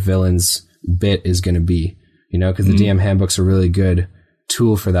what a villain's bit is going to be, because the DM handbook's a really good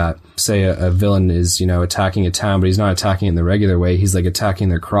tool for that. Say a villain is, attacking a town, but he's not attacking it in the regular way. He's like attacking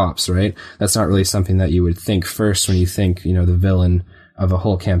their crops, right? That's not really something that you would think first when you think, the villain of a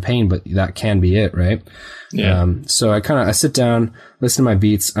whole campaign, but that can be it, right? Yeah. So I sit down, listen to my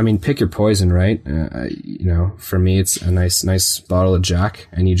beats. I mean, pick your poison, right? For me, it's a nice bottle of Jack,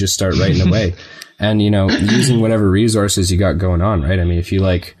 and you just start writing away and, using whatever resources you got going on, right? I mean, if you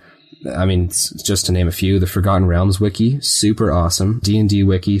just to name a few, the Forgotten Realms wiki, super awesome. D&D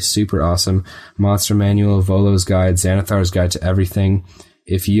wiki, super awesome. Monster Manual, Volo's Guide, Xanathar's Guide to Everything.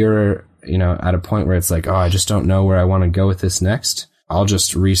 If you're, at a point where it's like, I just don't know where I want to go with this next, I'll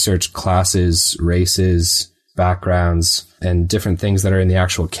just research classes, races, backgrounds, and different things that are in the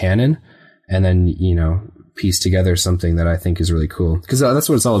actual canon, and then, piece together something that I think is really cool. Because that's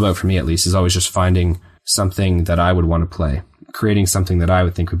what it's all about for me, at least, is always just finding something that I would want to play, creating something that I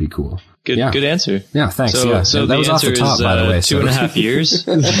would think would be cool. Good answer. Yeah, thanks. So that was off the top, by the way. 2.5 years.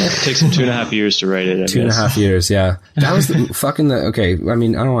 It takes him 2.5 years to write it. 2.5 years, yeah. That was okay. I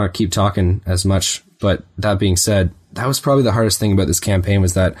mean, I don't want to keep talking as much, but that being said, that was probably the hardest thing about this campaign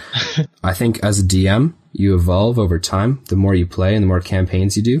was that I think as a DM, you evolve over time, the more you play and the more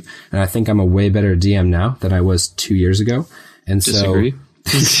campaigns you do. And I think I'm a way better DM now than I was 2 years ago. And Disagree.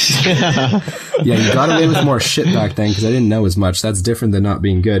 Yeah, you got away with more shit back then because I didn't know as much. That's different than not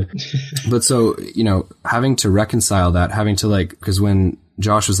being good. But so, having to reconcile that, because when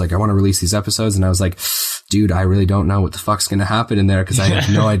Josh was like, I want to release these episodes, and I was like, dude, I really don't know what the fuck's going to happen in there because I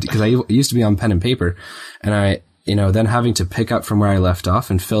have no idea, because I used to be on pen and paper, and I, then having to pick up from where I left off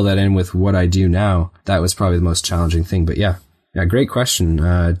and fill that in with what I do now, that was probably the most challenging thing. But yeah, great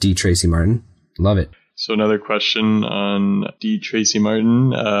question, D. Tracy Martin. Love it. So another question on D. Tracy Martin.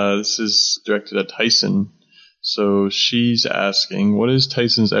 This is directed at Tyson. So she's asking, what is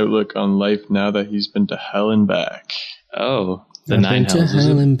Tyson's outlook on life now that he's been to hell and back? Oh, the 9 hells. To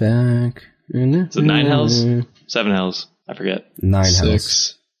hell and back. Is it 9 hells? 7 hells. I forget. 9 6.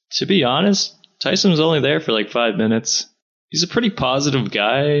 hells. To be honest, Tyson was only there for like 5 minutes. He's a pretty positive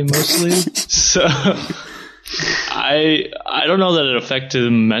guy, mostly. So I don't know that it affected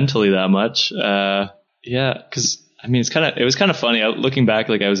him mentally that much. Yeah, because I mean, it was kind of funny. Looking back,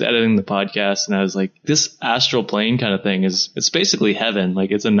 like I was editing the podcast and I was like, this astral plane kind of thing it's basically heaven.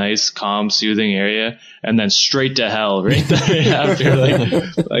 Like it's a nice, calm, soothing area, and then straight to hell right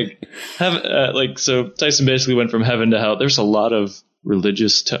after. So Tyson basically went from heaven to hell. There's a lot of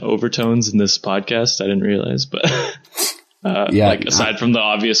religious overtones in this podcast. I didn't realize, but aside from the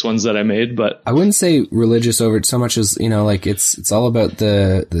obvious ones that I made, but I wouldn't say religious over so much as, it's all about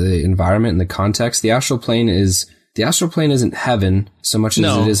the environment and the context. The astral plane isn't heaven so much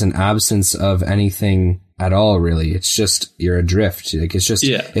as it is an absence of anything at all, really. It's just, you're adrift. Like, it's just,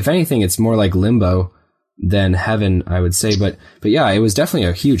 if anything, it's more like limbo than heaven, I would say. But yeah, it was definitely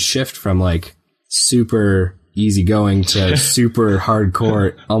a huge shift from like super easygoing to super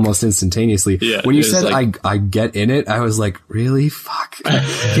hardcore almost instantaneously. Yeah, when you said I get in it, I was like, really? Fuck.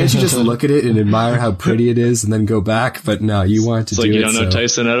 Can't you just look at it and admire how pretty it is and then go back? But no, you want to do it. It's like you don't know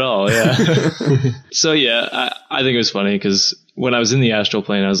Tyson at all. Yeah. So yeah, I think it was funny because when I was in the astral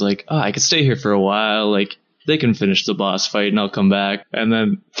plane, I was like, I could stay here for a while. Like they can finish the boss fight and I'll come back. And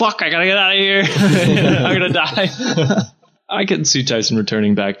then fuck, I gotta get out of here. I'm gonna die. I can see Tyson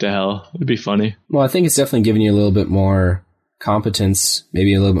returning back to hell. It'd be funny. Well, I think it's definitely giving you a little bit more competence,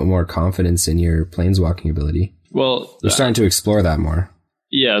 maybe a little bit more confidence in your planeswalking ability. Well, you're starting to explore that more.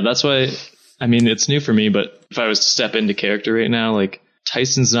 Yeah, that's why. I mean, it's new for me, but if I was to step into character right now, like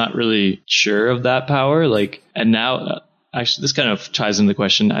Tyson's not really sure of that power. Like, and now, actually, this kind of ties into the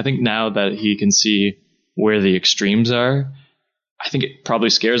question. I think now that he can see where the extremes are, I think it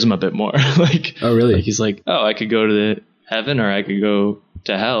probably scares him a bit more. Like, oh, really? Like he's like, I could go to the heaven or I could go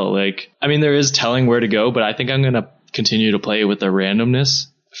to hell. Like, I mean, there is telling where to go, but I think I'm going to continue to play with the randomness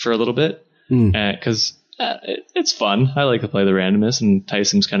for a little bit because it's fun. I like to play the randomness, and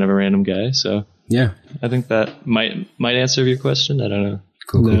Tyson's kind of a random guy. So yeah, I think that might answer your question. I don't know.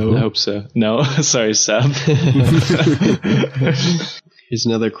 Cool, cool, No. cool. I hope so. No, sorry, Seb. Here's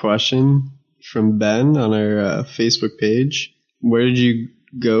another question from Ben on our Facebook page. Where did you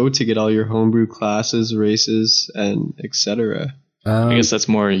go to get all your homebrew classes, races, and etc.? I guess that's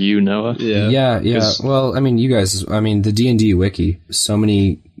more you, Noah. Yeah. Yeah. 'Cause- Well, I mean, you guys, the D&D wiki, so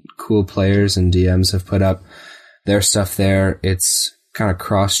many cool players and DMs have put up their stuff there. It's kind of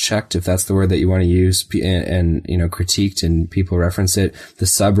cross-checked, if that's the word that you want to use, and critiqued, and people reference it. The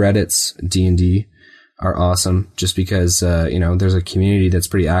subreddits, D&D, are awesome just because, there's a community that's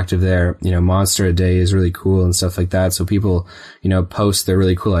pretty active there. Monster a Day is really cool and stuff like that. So people, post their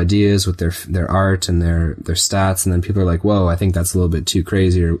really cool ideas with their art and their stats. And then people are like, whoa, I think that's a little bit too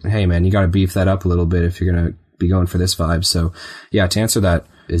crazy. Or, hey man, you got to beef that up a little bit if you're going to be going for this vibe. So yeah, to answer that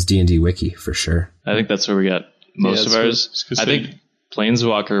is D&D wiki for sure. I think that's where we got most of ours. I think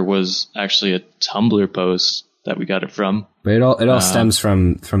Planeswalker was actually a Tumblr post that we got it from. But it all stems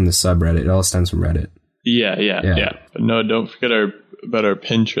from the subreddit. It all stems from Reddit. Yeah. But no, don't forget about our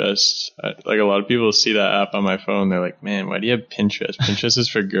Pinterest. Like a lot of people see that app on my phone. They're like, man, why do you have Pinterest? Pinterest is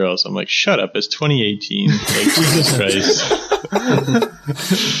for girls. I'm like, shut up. It's 2018. Like, Jesus Christ.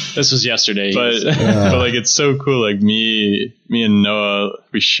 This was yesterday. But like, it's so cool. Like me and Noah,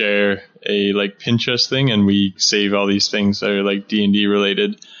 we share a like Pinterest thing, and we save all these things that are like D&D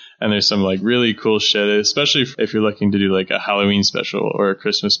related. And there's some like really cool shit, especially if you're looking to do like a Halloween special or a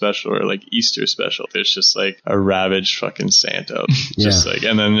Christmas special or like Easter special. There's just like a ravaged fucking Santa. Just like,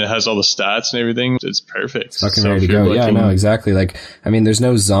 and then it has all the stats and everything. It's perfect. Fucking ready to go. Yeah, no, exactly. Like, I mean, there's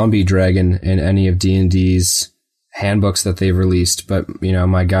no zombie dragon in any of D&D's handbooks that they've released, but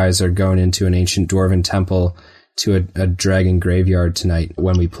my guys are going into an ancient dwarven temple to a dragon graveyard tonight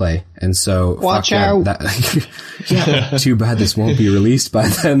when we play. And so watch out. Yeah, too bad this won't be released by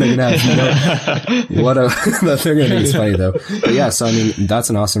then. They're gonna have they're gonna think it's funny though. But yeah, so I mean, that's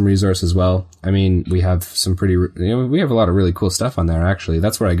an awesome resource as well. I mean, we have some pretty, we have a lot of really cool stuff on there actually.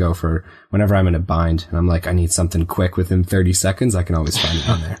 That's where I go for whenever I'm in a bind and I'm like, I need something quick within 30 seconds. I can always find it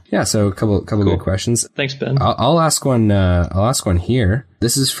on there. Yeah, so a couple good questions. Thanks, Ben. I'll ask one. I'll ask one here.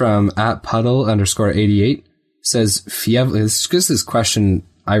 This is from @puddle_88. Says Fievel. This question,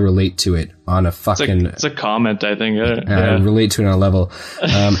 I relate to it on a fucking. It's a comment, I think. I relate to it on a level.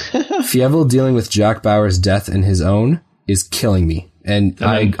 Fievel dealing with Jack Bauer's death and his own is killing me, and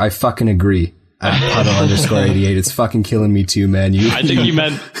I fucking agree. @puddle_88. It's fucking killing me too, man. I think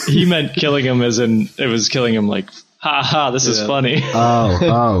he meant killing him as in it was killing him like, ha ha, this is funny.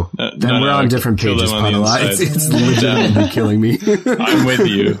 Oh. Then we're on different pages, Puddle. It's legitimately killing me. I'm with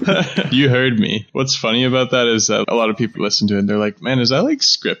you. You heard me. What's funny about that is that a lot of people listen to it and they're like, man, is that like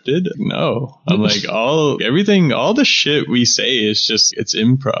scripted? No. I'm like, all the shit we say is just, it's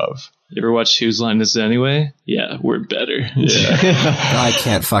improv. You ever watch Whose Line Is It Anyway? Yeah, we're better. Yeah. I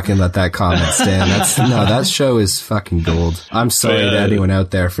can't fucking let that comment stand. That show is fucking gold. I'm sorry to anyone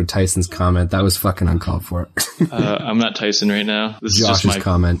out there for Tyson's comment. That was fucking uncalled for. I'm not Tyson right now. This is Josh's just my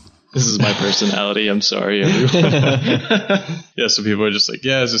comment. This is my personality. I'm sorry, everyone. Yeah, so people are just like,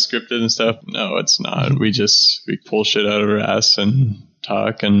 yeah, is it scripted and stuff? No, it's not. We pull shit out of our ass and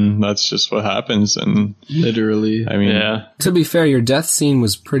talk, and that's just what happens. And literally, I mean, yeah. To be fair, your death scene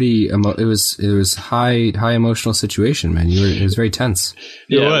was pretty. It was high emotional situation, man. It was very tense.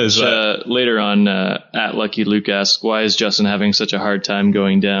 Yeah, it was. Later on, @Lucky Luke asked, "Why is Justin having such a hard time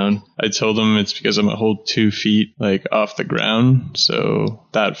going down?" I told him it's because I'm a whole 2 feet like off the ground, so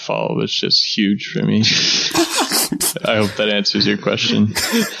that fall was just huge for me. I hope that answers your question.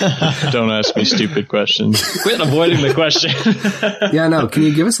 Don't ask me stupid questions. Quit avoiding the question. Yeah, no. Can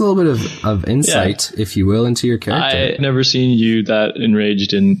you give us a little bit of insight, if you will, into your character? I never seen you that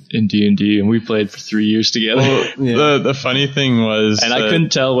enraged in D&D, and we played for 3 years together. Well, the funny thing was, and I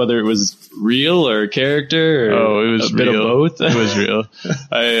couldn't tell whether it was real or character. Or it was a bit real. of both. It was real.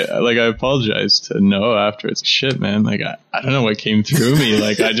 I apologized to Noah after. It's shit, man. Like I don't know what came through me.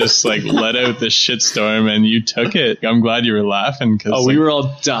 Like I just like let out this shitstorm, and you took it. I'm glad you were laughing because we were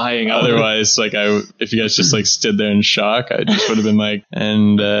all dying. Otherwise, if you guys just like stood there in shock, I just would have been like,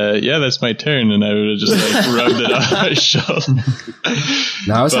 and yeah, that's my turn, and I would have just like rubbed it off my shoulder.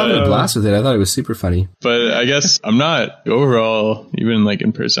 No, I was having a blast with it. I thought it was super funny. But I guess I'm not overall, even like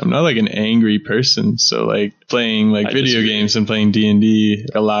in person, I'm not like an angry person. So like playing like video games and playing D&D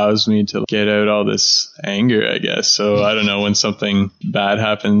allows me to get out all this anger, I guess. So I don't know, when something bad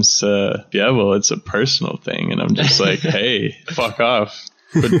happens, it's a personal thing, and I'm just like, hey, fuck off.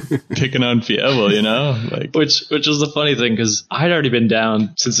 picking on Fievel, you know? Like, Which was the funny thing, because I'd already been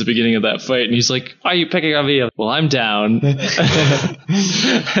down since the beginning of that fight, and he's like, "Why are you picking on me?" Well, I'm down. and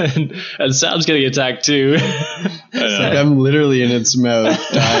Sam's getting attacked too. It's like I'm literally in its mouth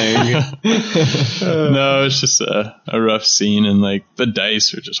dying. no, it's just a rough scene, and like the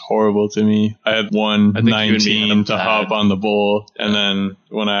dice were just horrible to me. I had one I think you and me had 19 them to bad. hop on the bowl, and then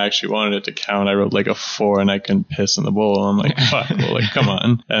when I actually wanted it to count, I wrote like a 4 and I couldn't piss in the bowl. I'm like, fuck, well, like, come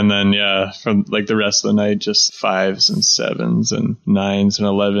on. And then, yeah, from like the rest of the night, just 5s and 7s and 9s and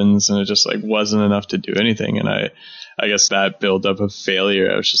 11s, and it just like wasn't enough to do anything. And I guess that buildup of failure,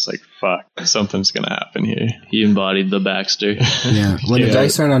 I was just like, fuck, something's going to happen here. He embodied the Baxter. Yeah. When the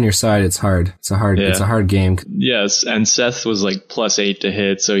dice aren't on your side, it's hard. It's a hard game. Yes, and Seth was like +8 to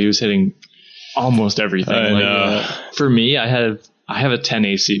hit, so he was hitting almost everything. I Like, know. For me, I have a 10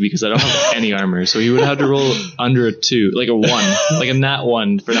 AC because I don't have any armor, so he would have to roll under a 2, like a 1, like a nat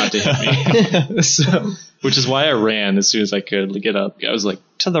 1 for not to hit me. So, which is why I ran as soon as I could get up. I was like,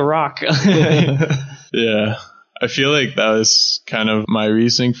 to the rock. Yeah. I feel like that was kind of my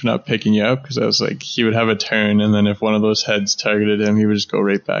reasoning for not picking you up, because I was like, he would have a turn, and then if one of those heads targeted him, he would just go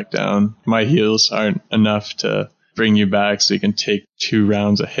right back down. My heals aren't enough to bring you back so you can take 2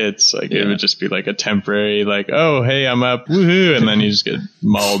 rounds of hits. Like, it would just be like a temporary, like, oh, hey, I'm up, woohoo, and then you just get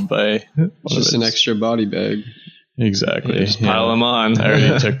mauled by Just an extra body bag. Exactly. Just pile them on. I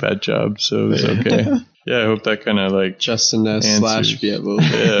already took that job, so it was okay. Yeah, I hope that kind of like Justin Ness / Fievel.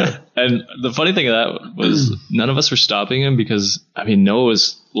 Yeah. And the funny thing of that was none of us were stopping him because, I mean, Noah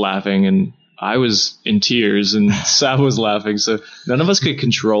was laughing and I was in tears and Sam was laughing. So none of us could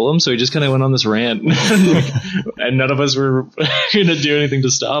control him. So he just kind of went on this rant and none of us were going to do anything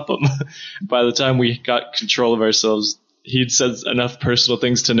to stop him. By the time we got control of ourselves, he'd said enough personal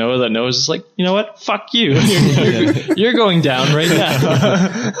things to Noah that Noah's just like, you know what? Fuck you. You're going down right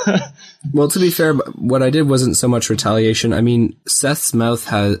now. Well, to be fair, what I did wasn't so much retaliation. I mean, Seth's mouth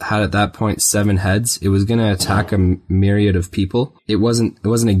had at that point 7 heads. It was going to attack a myriad of people. It wasn't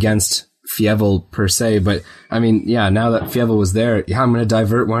against Fievel per se, but I mean, yeah, now that Fievel was there, yeah, I'm going to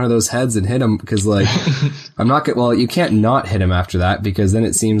divert one of those heads and hit him because like, you can't not hit him after that because then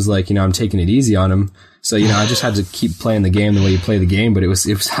it seems like, you know, I'm taking it easy on him. So, you know, I just had to keep playing the game the way you play the game, but it was,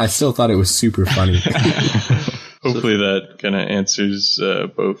 I still thought it was super funny. Hopefully that kind of answers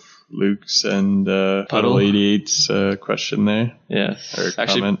both Luke's and Puddle 88's question there. Yeah. Or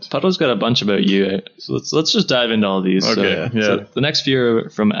Actually, comment. Puddle's got a bunch about you. So let's just dive into all these. Okay, yeah. So the next few are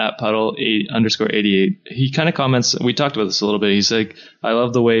from @Puddle_88. He kind of comments, we talked about this a little bit. He's like, I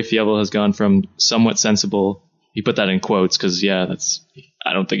love the way Fievel has gone from somewhat sensible. He put that in quotes because, yeah,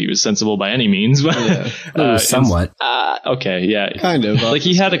 I don't think he was sensible by any means. But, It was somewhat. okay, yeah. Kind of. Like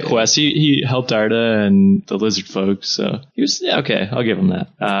he had a quest. He helped Arda and the lizard folk. So he was, yeah, okay, I'll give him that.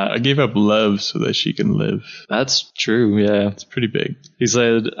 I gave up love so that she can live. That's true, yeah. It's pretty big. He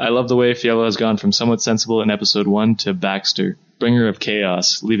said, I love the way Fievel has gone from somewhat sensible in episode 1 to Baxter, bringer of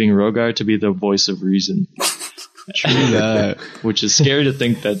chaos, leaving Rogar to be the voice of reason. True that. Which is scary to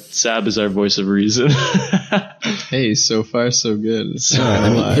think that Sab is our voice of reason. Hey, so far so good. I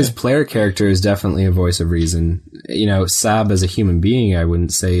mean, his player character is definitely a voice of reason. You know, Sab as a human being, I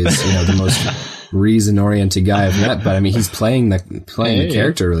wouldn't say is, you know, the most reason-oriented guy I've met, but I mean, he's playing the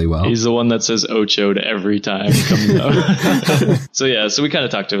character really well. He's the one that says Ocho to every time he comes out. So yeah, so we kind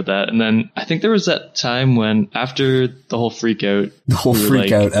of talked about that. And then I think there was that time when after the whole freak out, the whole we were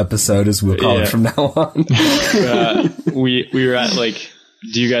freak out episode, as we'll call it from now on. we were at like,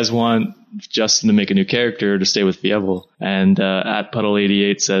 do you guys want Justin to make a new character or to stay with Fievel? And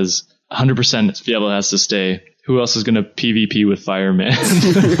 @Puddle88 says 100% Fievel has to stay. Who else is going to PvP with Fireman?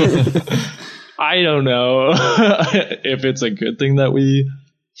 I don't know if it's a good thing that we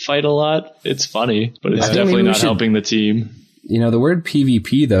fight a lot. It's funny, but it's definitely not helping the team. You know, the word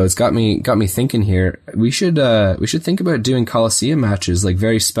PvP though, it's got me thinking here. We should think about doing Coliseum matches, like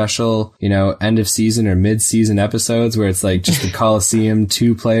very special, you know, end of season or mid season episodes where it's like just the Coliseum,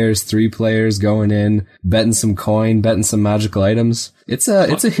 2 players, 3 players going in, betting some coin, betting some magical items. It's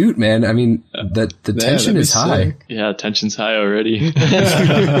a hoot, man. I mean, the tension is high. Sick. Yeah, tension's high already.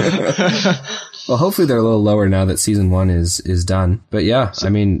 Well, hopefully they're a little lower now that season 1 is done. But yeah, I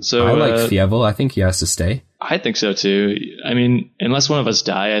mean, I like Fievel. I think he has to stay. I think so too. I mean, unless one of us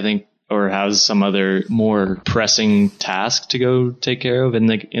die, I think, or has some other more pressing task to go take care of in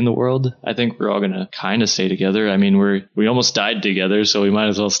the world, I think we're all gonna kind of stay together. I mean, we almost died together, so we might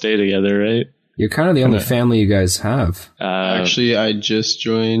as well stay together, right? You're kind of the only family you guys have. Actually, I just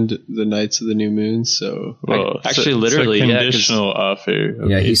joined the Knights of the New Moon, so... Well, literally, it's a conditional offer.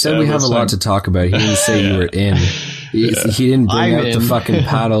 Yeah, he said we have a lot to talk about. He didn't say you were in. He didn't bring I'm out the in. fucking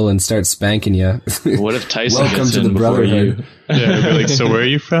paddle and start spanking you. What if Tyson Welcome gets to the in before you? Brotherhood. Yeah, I'd be like, so where are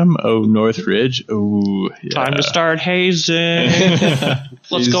you from? Oh, Northridge. Oh, yeah. Time to start hazing.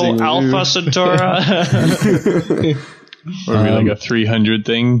 Let's go Hazing Alpha Lou. Centauri. Or be like a 300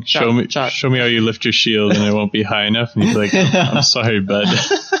 thing. Show me how you lift your shield, and it won't be high enough. And he's like, I'm sorry, bud.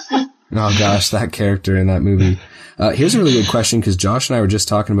 Oh gosh, that character in that movie. Here's a really good question, because Josh and I were just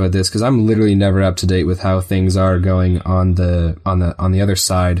talking about this, because I'm literally never up to date with how things are going on the other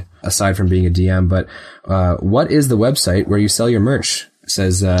side, aside from being a DM. But what is the website where you sell your merch?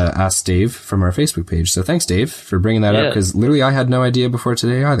 Says Ask Dave from our Facebook page. So thanks, Dave, for bringing that up, because literally I had no idea before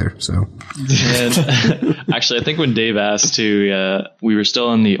today either. So And actually, I think when Dave asked too, we were still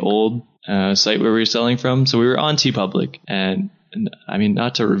on the old site where we were selling from. So we were on TeePublic, and I mean,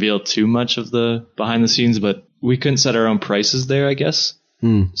 not to reveal too much of the behind the scenes, but we couldn't set our own prices there, I guess.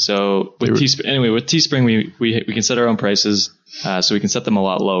 So with Teespring, we can set our own prices. So we can set them a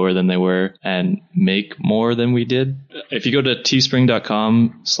lot lower than they were and make more than we did. If you go to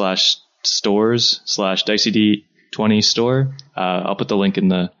teespring.com/stores/DiceyD20 store, I'll put the link in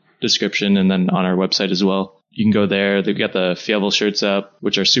the description and then on our website as well. You can go there. They've got the Fievel shirts up,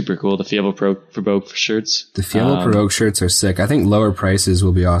 which are super cool. The Fievel Provoke shirts. the Fievel Provoke shirts are sick. I think lower prices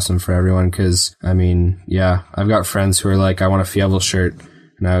will be awesome for everyone, because, I mean, yeah, I've got friends who are like, I want a Fievel shirt.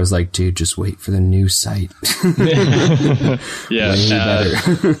 And I was like, dude, just wait for the new site. Yeah. Way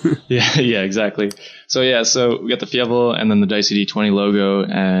better. Yeah, exactly. So we got the Fievel and then the Dicey D20 logo.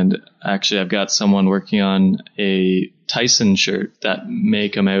 And actually, I've got someone working on a Tyson shirt that may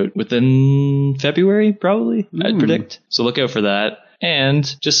come out within February, probably, I'd predict. So look out for that. And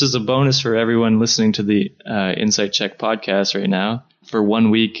just as a bonus for everyone listening to the Insight Check podcast right now, for 1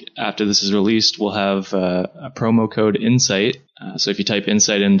 week after this is released, we'll have a promo code INSIGHT. So if you type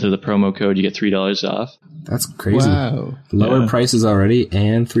INSIGHT into the promo code, you get $3 off. That's crazy. Wow. Lower prices already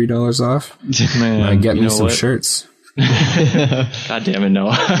and $3 off. Man, I get you me know some what? shirts. God damn it,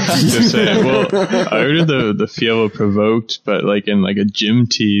 Noah. Just saying, well, I ordered the Fievel Provoked, but like in like a gym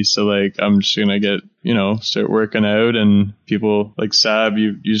tee. So like, I'm just gonna get, start working out, and people like Sab,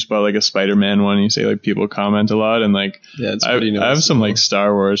 you just bought like a Spider-Man one. You say like people comment a lot, and like, Yeah, it's I pretty have some noticeable. like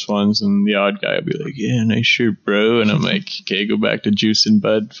Star Wars ones, and the odd guy will be like, yeah, nice shirt, bro. And I'm like, okay, go back to juice and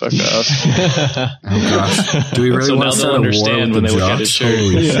bud. Fuck off. Oh gosh. Do we really So want now to they'll start a war understand with when the they look at his jocks? shirt.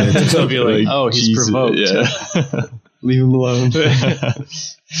 Holy shit. They'll be like, oh, he's Jesus, provoked. Yeah. Leave him alone.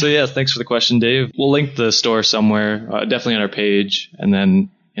 So yeah, thanks for the question, Dave. We'll link the store somewhere, definitely on our page, and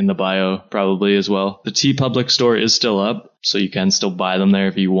then in the bio probably as well. The TeePublic store is still up, so you can still buy them there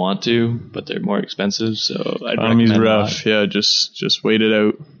if you want to, but they're more expensive. So I'd Economy's recommend rough. Yeah, just wait it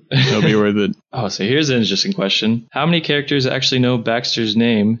out. It'll be worth it. Oh, so here's an interesting question. How many characters actually know Baxter's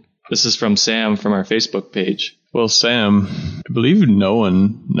name? This is from Sam from our Facebook page. Well, Sam, I believe no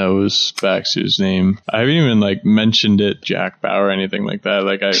one knows Baxter's name. I haven't even like mentioned it, Jack Bauer, or anything like that.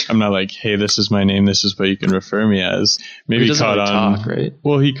 Like I'm not like, hey, this is my name. This is what you can refer me as. Maybe He he doesn't caught really on. talk, right?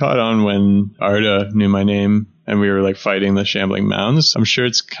 Well, he caught on when Arda knew my name and we were like fighting the Shambling Mounds. I'm sure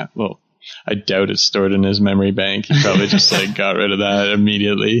it's I doubt it's stored in his memory bank. He probably just like got rid of that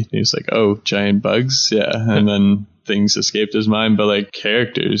immediately. He was like, oh, giant bugs. Yeah. And then things escaped his mind, but like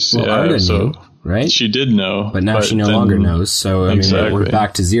characters. Well, yeah. Arda So knew, right? she did know. But now she no then- longer knows, so I mean, Exactly. we're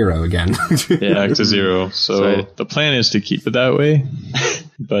back to zero again. Yeah, Back to zero. So So- the plan is to keep it that way.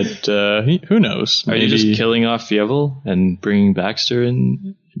 But who knows? Are you just killing off Fievel and bringing Baxter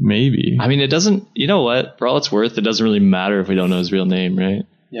in? Maybe. I mean, it doesn't, you know what? For all it's worth, it doesn't really matter if we don't know his real name, right?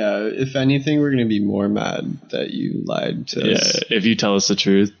 Yeah, if anything, we're going to be more mad that you lied to us. Yeah, if you tell us the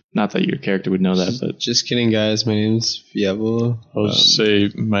truth. Not that your character would know that, but Just kidding, guys. My name's Fievel. I'll just say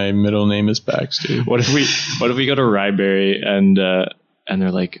my middle name is Baxter. what if we go to Ryberry and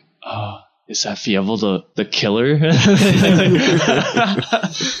they're like, oh, is that Fievel the killer?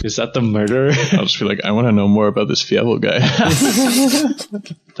 Is that the murderer? I'll just be like, I want to know more about this Fievel guy.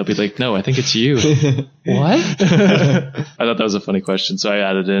 They'll be like, no, I think it's you. What? I thought that was a funny question, so I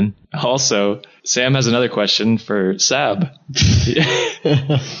added in. Also, Sam has another question for Sab.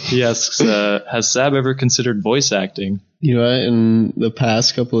 He asks, has Sab ever considered voice acting? You know what? In the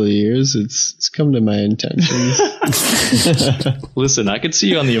past couple of years, it's come to my intentions. Listen, I could see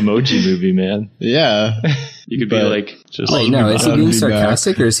you on the Emoji Movie, man. Yeah. You could be But- like, Just Wait, no, is he I'll being be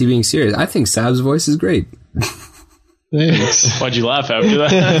sarcastic or is he being serious? I think Sab's voice is great. Thanks. why'd you laugh after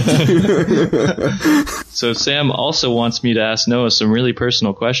that? So Sam also wants me to ask Noah some really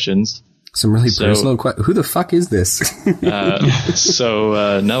personal questions. Some really So- personal who the fuck is this?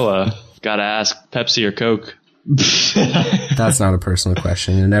 So Noah, gotta ask, Pepsi or Coke? That's not a personal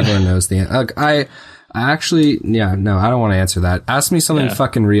question, and everyone knows the answer. I don't want to answer that. Ask me something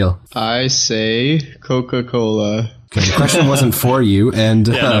fucking real. I say Coca-Cola. Okay, the question wasn't for you, and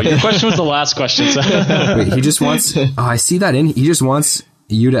your question was the last question. So. wait, he just wants. Oh, I see that in. He just wants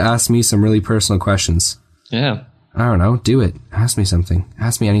you to ask me some really personal questions. Yeah. I don't know. Do it. Ask me something.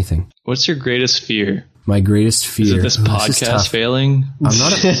 Ask me anything. What's your greatest fear? My greatest fear. Is it this podcast failing?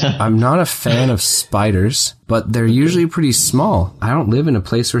 I'm not a fan of spiders, but they're usually pretty small. I don't live in a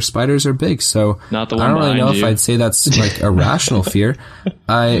place where spiders are big, so not the one I don't really know you. if I'd say that's like a rational fear.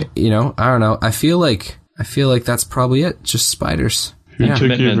 I don't know. I feel like that's probably it. Just spiders. Who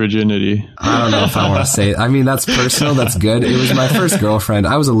took your virginity? I don't know if I want to say it. I mean, that's personal. That's good. It was my first girlfriend.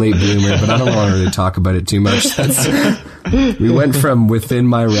 I was a late bloomer, but I don't want to really talk about it too much. We went from within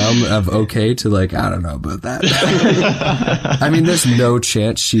my realm of okay to like, I don't know about that. I mean, there's no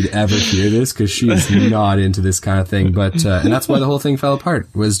chance she'd ever hear this because she is not into this kind of thing. But, and that's why the whole thing fell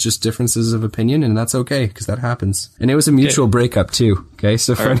apart, was just differences of opinion, and that's okay because that happens. And it was a mutual breakup too. Okay.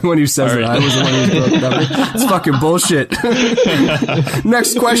 So for anyone who says that I was the one who was broken up with, it's fucking bullshit.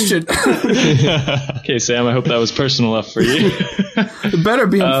 Next question. Okay, Sam, I hope that was personal enough for you. It better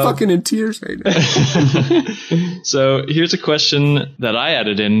be. I'm fucking in tears right now. So here's a question that I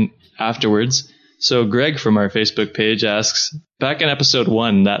added in afterwards. So Greg from our Facebook page asks, back in episode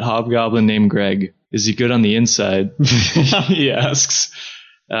 1, that hobgoblin named Greg, is he good on the inside? He asks.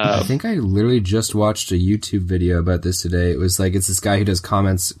 I think I literally just watched a YouTube video about this today. It was like, it's this guy who does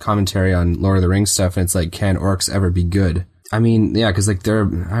commentary on Lord of the Rings stuff, and it's like, can orcs ever be good? I mean, yeah, because like they're,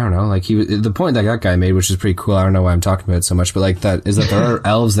 I don't know, like the point that guy made, which is pretty cool. I don't know why I'm talking about it so much, but like that is that there are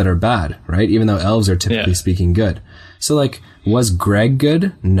elves that are bad, right? Even though elves are typically speaking good. So like, was Greg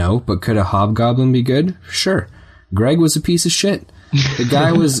good? No, but could a hobgoblin be good? Sure. Greg was a piece of shit. The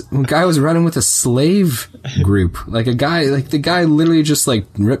guy was running with a slave group. The guy literally just like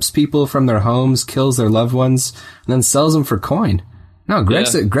rips people from their homes, kills their loved ones, and then sells them for coin. No,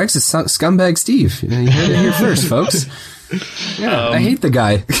 Greg's a scumbag Steve. You heard it here first, folks. Yeah, I hate the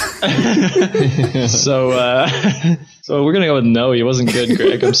guy. So we're gonna go with no. He wasn't good,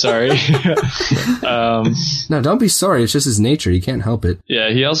 Greg. I'm sorry. No, don't be sorry. It's just his nature. You can't help it.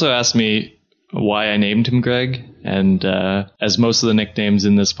 Yeah. He also asked me why I named him Greg, and as most of the nicknames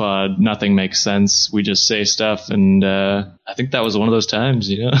in this pod, nothing makes sense. We just say stuff, and I think that was one of those times.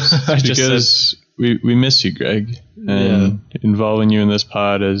 You know, we miss you, Greg, and involving you in this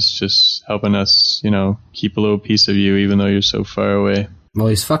pod is just helping us, keep a little piece of you, even though you're so far away. Well,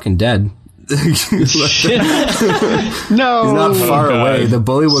 he's fucking dead. No, he's not far away. The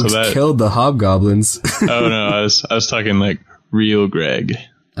bullywugs killed the hobgoblins. Oh no, I was talking like real Greg.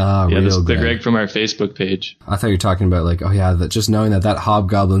 The Greg from our Facebook page. I thought you were talking about just knowing that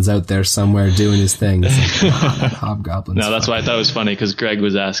hobgoblin's out there somewhere doing his thing. It's like, that hobgoblin's No, that's why I thought it was funny, because Greg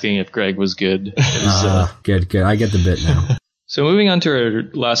was asking if Greg was good. Good. I get the bit now. So moving on to our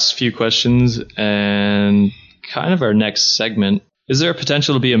last few questions and kind of our next segment. Is there a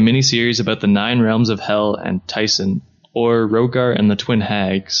potential to be a mini-series about the 9 Realms of Hell and Tyson, or Rogar and the Twin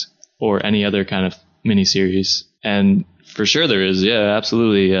Hags, or any other kind of mini-series? And for sure there is, yeah,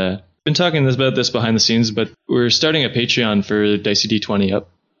 absolutely. Been talking about this behind the scenes, but we're starting a Patreon for Dicey D20 Up.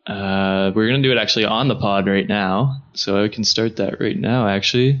 We're going to do it actually on the pod right now, so I can start that right now,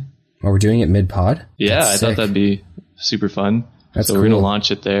 actually. Oh, we're doing it mid-pod? Yeah, I thought that'd be super fun. That's so cool. We're going to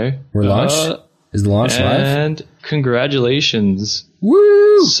launch it there. We're launched? Is the launch live? And congratulations.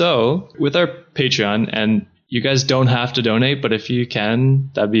 Woo! So, with our Patreon, and you guys don't have to donate, but if you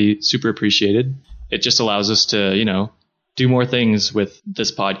can, that'd be super appreciated. It just allows us to, do more things with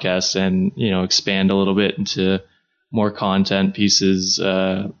this podcast and, expand a little bit into more content pieces,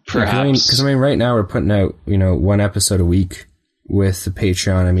 perhaps. Because right now we're putting out, 1 episode a week with the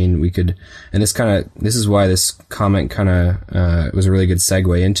Patreon. I mean, we could, and this is why this comment was a really good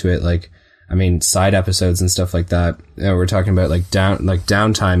segue into it. Side episodes and stuff like that. We're talking about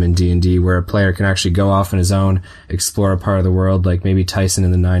downtime in D&D, where a player can actually go off on his own, explore a part of the world, like maybe Tyson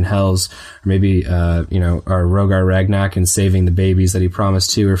in the 9 Hells, or maybe, our Rogar Ragnak and saving the babies that he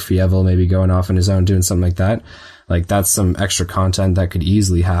promised to, or Fievel maybe going off on his own, doing something like that. That's some extra content that could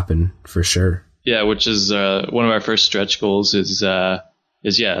easily happen for sure. Yeah, which is, one of our first stretch goals is a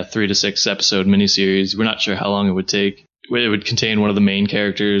 3 to 6 episode miniseries. We're not sure how long it would take. It would contain one of the main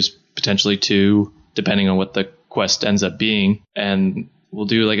characters, potentially 2, depending on what the quest ends up being, and we'll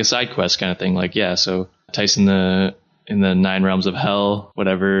do a side quest kind of thing. So Tyson in the 9 Realms of Hell,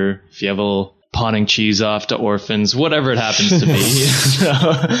 whatever, Fievel pawning cheese off to orphans, whatever it happens to be.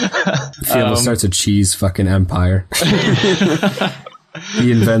 Fievel starts a cheese fucking empire.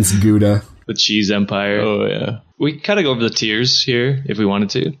 He invents Gouda. The cheese empire. Oh yeah. we kind of go over the tiers here if we wanted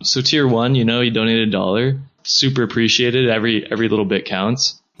to. So tier 1, you donate $1. Super appreciated. Every little bit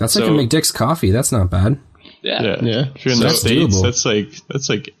counts. That's like a McDick's coffee. That's not bad. Yeah. If you're in So the that's States, doable. that's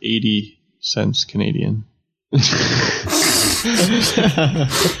like 80 cents Canadian.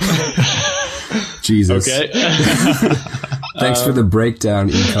 Jesus. Okay. Thanks for the breakdown,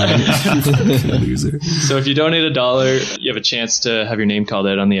 Econ. Loser. So if you donate $1, you have a chance to have your name called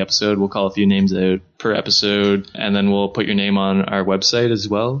out on the episode. We'll call a few names out per episode, and then we'll put your name on our website as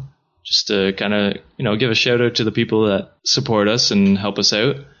well, just to kind of, give a shout out to the people that support us and help us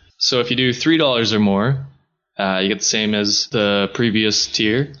out. So if you do $3 or more, you get the same as the previous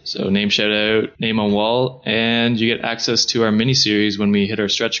tier. So name shout out, name on wall, and you get access to our mini series when we hit our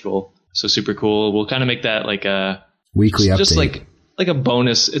stretch goal. So super cool. We'll kind of make that like a Weekly update. just like a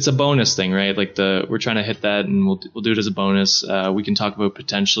bonus. It's a bonus thing, right? Like we're trying to hit that, and we'll do it as a bonus. We can talk about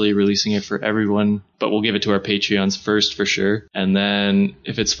potentially releasing it for everyone, but we'll give it to our Patreons first for sure. And then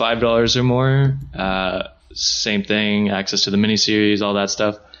if it's $5 or more, same thing, access to the mini series, all that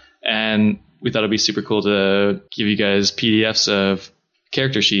stuff. And we thought it'd be super cool to give you guys PDFs of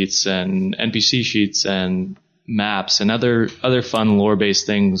character sheets and NPC sheets and maps and other fun lore-based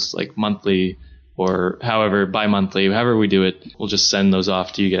things like monthly or bi-monthly, however we do it. We'll just send those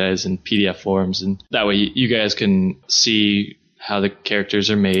off to you guys in PDF forms, and that way you guys can see how the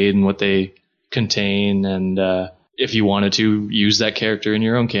characters are made and what they contain, and if you wanted to use that character in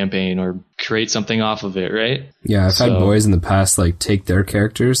your own campaign or create something off of it, right? Yeah, I've had boys in the past take their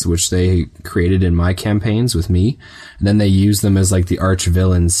characters, which they created in my campaigns with me, and then they use them as the arch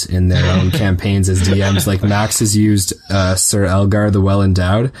villains in their own campaigns as DMs. Like Max has used Sir Elgar the Well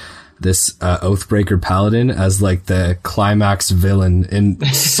Endowed, this Oathbreaker Paladin, as the climax villain in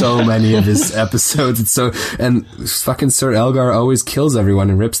so many of his episodes. And fucking Sir Elgar always kills everyone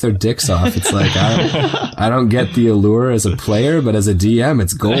and rips their dicks off. It's I don't get the allure as a player, but as a DM,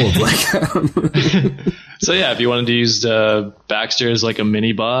 it's gold. So yeah, if you wanted to use Baxter as a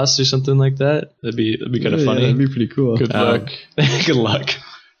mini boss or something like that, that'd be kind of funny. That'd be pretty cool. Good luck. Good luck.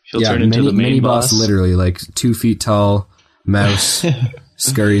 He'll turn into the mini main boss. Literally 2 feet tall, mouse.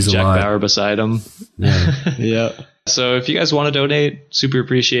 Scurries a Jack lot. Bauer beside him. Yeah. Yeah. So if you guys want to donate, super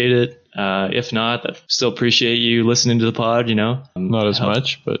appreciate it. If not, still appreciate you listening to the pod, Not as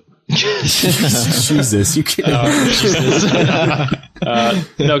much, but Jesus, you can't.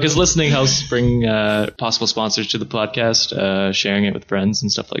 No, because listening helps bring possible sponsors to the podcast, sharing it with friends and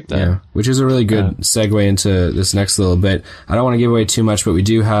stuff like that. Yeah, which is a really good segue into this next little bit. I don't want to give away too much, but we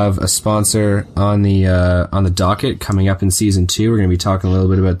do have a sponsor on the docket coming up in season 2. We're going to be talking a little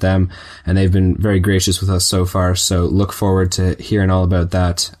bit about them, and they've been very gracious with us so far. So look forward to hearing all about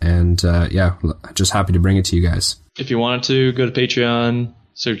that. And just happy to bring it to you guys. If you wanted to, go to Patreon,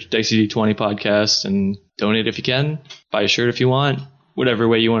 search Dicey D20 Podcast, and donate if you can. Buy a shirt if you want. Whatever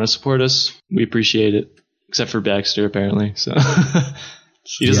way you want to support us, we appreciate it. Except for Baxter, apparently. So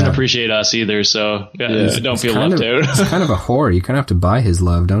he doesn't appreciate us either. So don't feel left out. He's kind of a whore. You kind of have to buy his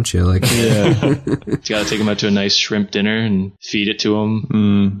love, don't you? Yeah. You got to take him out to a nice shrimp dinner and feed it to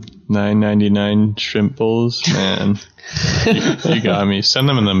him. $9.99 shrimp bowls, man. You got me. Send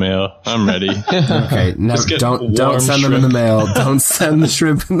them in the mail. I'm ready. Okay, no, don't send them in the mail. Don't send the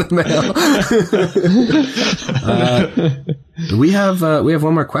shrimp in the mail. We have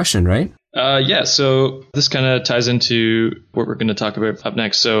one more question, right? Yeah. So this kind of ties into what we're going to talk about up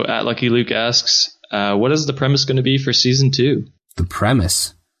next. So at Lucky Luke asks, what is the premise going to be for season 2? The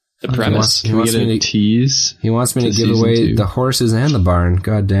premise. The premise. Can we get a tease? He wants me to give away the horses and the barn.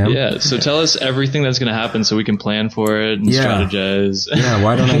 God damn. Yeah, so tell us everything that's going to happen so we can plan for it and strategize. Yeah,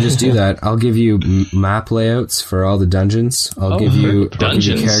 why don't I just do that? I'll give you map layouts for all the dungeons. I'll give you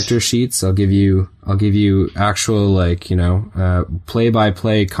character sheets. I'll give you actual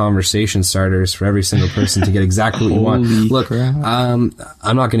play-by-play conversation starters for every single person to get exactly what you want. Look, I'm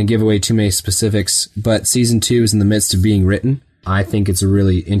not going to give away too many specifics, but season 2 is in the midst of being written. I think it's a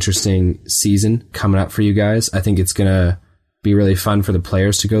really interesting season coming up for you guys. I think it's going to be really fun for the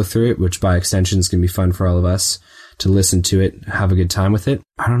players to go through it, which by extension is going to be fun for all of us to listen to it, have a good time with it.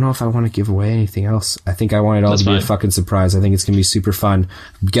 I don't know if I want to give away anything else. I think I want it all to be a fucking surprise. I think it's going to be super fun.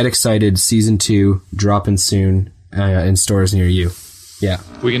 Get excited. Season 2 dropping soon in stores near you. Yeah.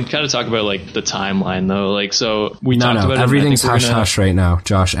 We can kind of talk about the timeline though. So we talked about everything's hush hush right now,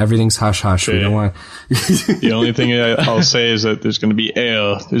 Josh. Everything's hush hush. Okay. We don't want. The only thing I'll say is that there's going to be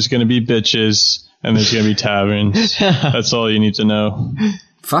ale, there's going to be bitches, and there's going to be taverns. That's all you need to know.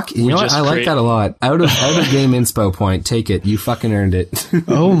 Fuck, you know what? I like that a lot. Out of game inspo point. Take it. You fucking earned it.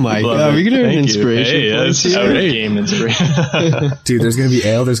 Oh my god, we can earn inspiration Hey, points that's here. Out of game inspiration. Dude, there's gonna be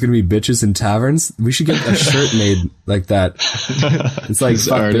ale, there's gonna be bitches in taverns. We should get a shirt made like that. It's like,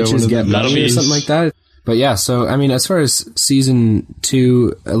 fuck Arda, one bitches, of get the money or bitches. something like that. But yeah, so, I mean, as far as season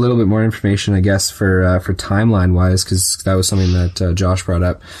 2, a little bit more information, I guess, for timeline wise, cause that was something that Josh brought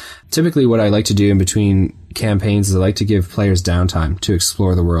up. Typically what I like to do in between campaigns is I like to give players downtime to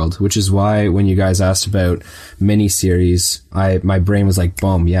explore the world, which is why when you guys asked about mini-series, my brain was like,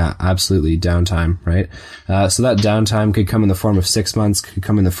 boom, yeah, absolutely, downtime, right? So that downtime could come in the form of 6 months, could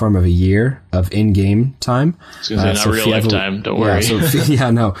come in the form of a year of in-game time. I was gonna say, not real lifetime, don't worry. So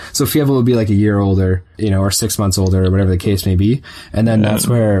Fievel would be like a year older, or 6 months older, or whatever the case may be. And then that's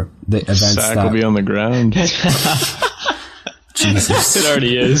where the events Sack will be on the ground. Jesus. It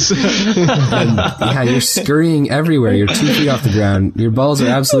already is. Yeah, you're scurrying everywhere. You're 2 feet off the ground. Your balls are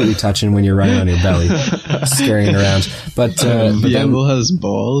absolutely touching when you're running on your belly, scurrying around. But Fievel has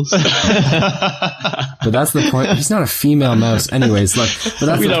balls. but that's the point. He's not a female mouse, anyways. Look, but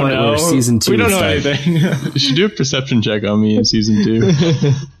that's We the don't point know. where season 2 We don't would know start. anything. You should do a perception check on me in season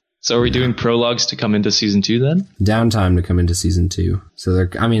 2. So are we doing prologues to come into season 2 then? Downtime to come into season 2. So they're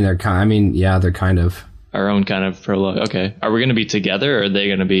kind of. Our own kind of prologue. Okay. Are we going to be together, or are they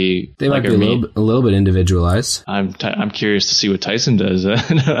going to be? They like might be a little bit individualized. I'm curious to see what Tyson does.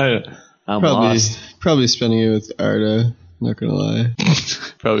 I'm lost. Probably spending it with Arda. Not gonna lie.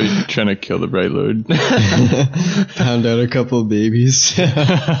 Probably trying to kill the Bright Lord. Pound out a couple of babies.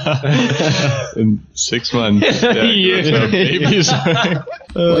 In 6 months. Yeah. No babies.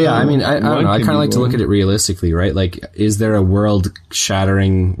 Well, yeah, I mean, I don't one know. I can kind of be like to look born. at it realistically, right? Like, is there a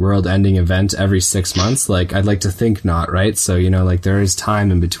world-shattering, world-ending event every 6 months? Like, I'd like to think not, right? So, like, there is time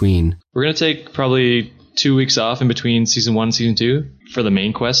in between. We're going to take probably 2 weeks off in between season 1 and season 2 for the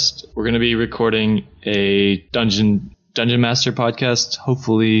main quest. We're going to be recording a Dungeon Master podcast,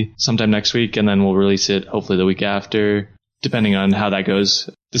 hopefully sometime next week, and then we'll release it hopefully the week after, depending on how that goes.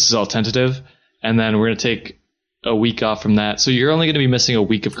 This is all tentative. And then we're going to take a week off from that. So you're only going to be missing a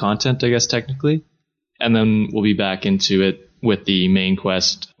week of content, I guess, technically. And then we'll be back into it with the main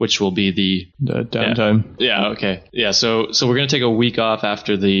quest, which will be the downtime. Yeah, okay. Yeah, so we're going to take a week off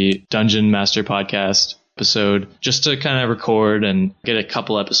after the Dungeon Master podcast episode just to kind of record and get a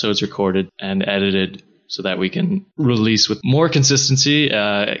couple episodes recorded and edited so that we can release with more consistency,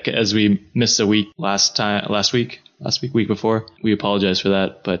 as we missed a week last week before. We apologize for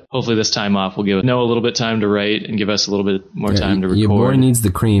that, but hopefully this time off will give Noah a little bit time to write and give us a little bit more time to record. Your boy needs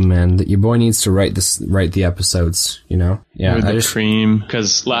the cream, man. Your boy needs to write the episodes, Yeah, With the cream.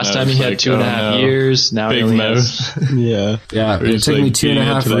 Because last I time was he had like, 2.5 no. years. Now he Big only mouth. has... Yeah. Yeah, We're it just, took me like,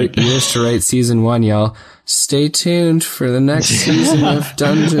 2.5 beating it to years to write season 1, y'all. Stay tuned for the next season of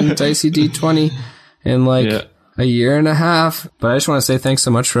Dungeon Dicey D20 in a year and a half. But I just want to say thanks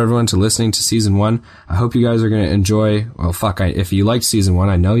so much for everyone to listening to season 1. I hope you guys are going to enjoy, if you liked season 1,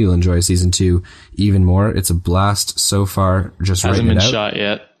 I know you'll enjoy season 2 even more. It's a blast so far, just Hasn't writing been it out. shot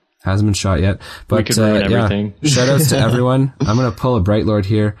yet. Hasn't been shot yet. But We could ruin everything. shout outs to everyone. I'm going to pull a Bright Lord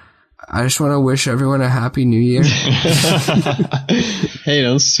here. I just want to wish everyone a happy new year. Hey,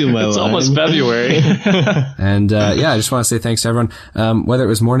 don't steal my It's line. almost February. And I just want to say thanks to everyone. Whether it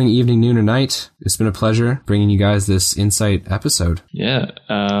was morning, evening, noon, or night, it's been a pleasure bringing you guys this Insight episode. Yeah.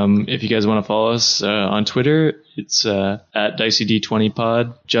 If you guys want to follow us on Twitter, it's at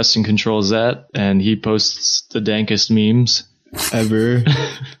DiceyD20Pod. Justin controls that, and he posts the dankest memes. Ever.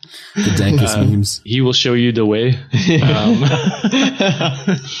 The dankest memes. He will show you the way.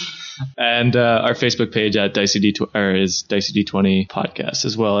 And our Facebook page at is DiceyD20 Podcast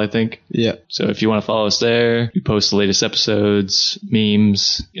as well, I think. Yeah. So if you want to follow us there, we post the latest episodes,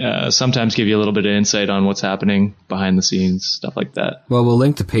 memes, sometimes give you a little bit of insight on what's happening behind the scenes, stuff like that. Well, we'll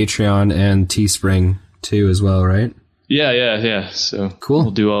link the Patreon and Teespring too as well, right? Yeah. So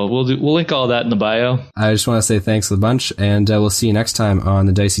Cool. We'll link all that in the bio. I just want to say thanks a bunch, and we'll see you next time on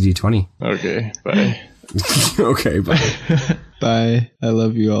the Dicey D20. Okay, bye. Okay, bye. Bye. I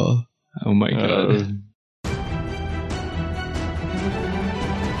love you all. Oh my god.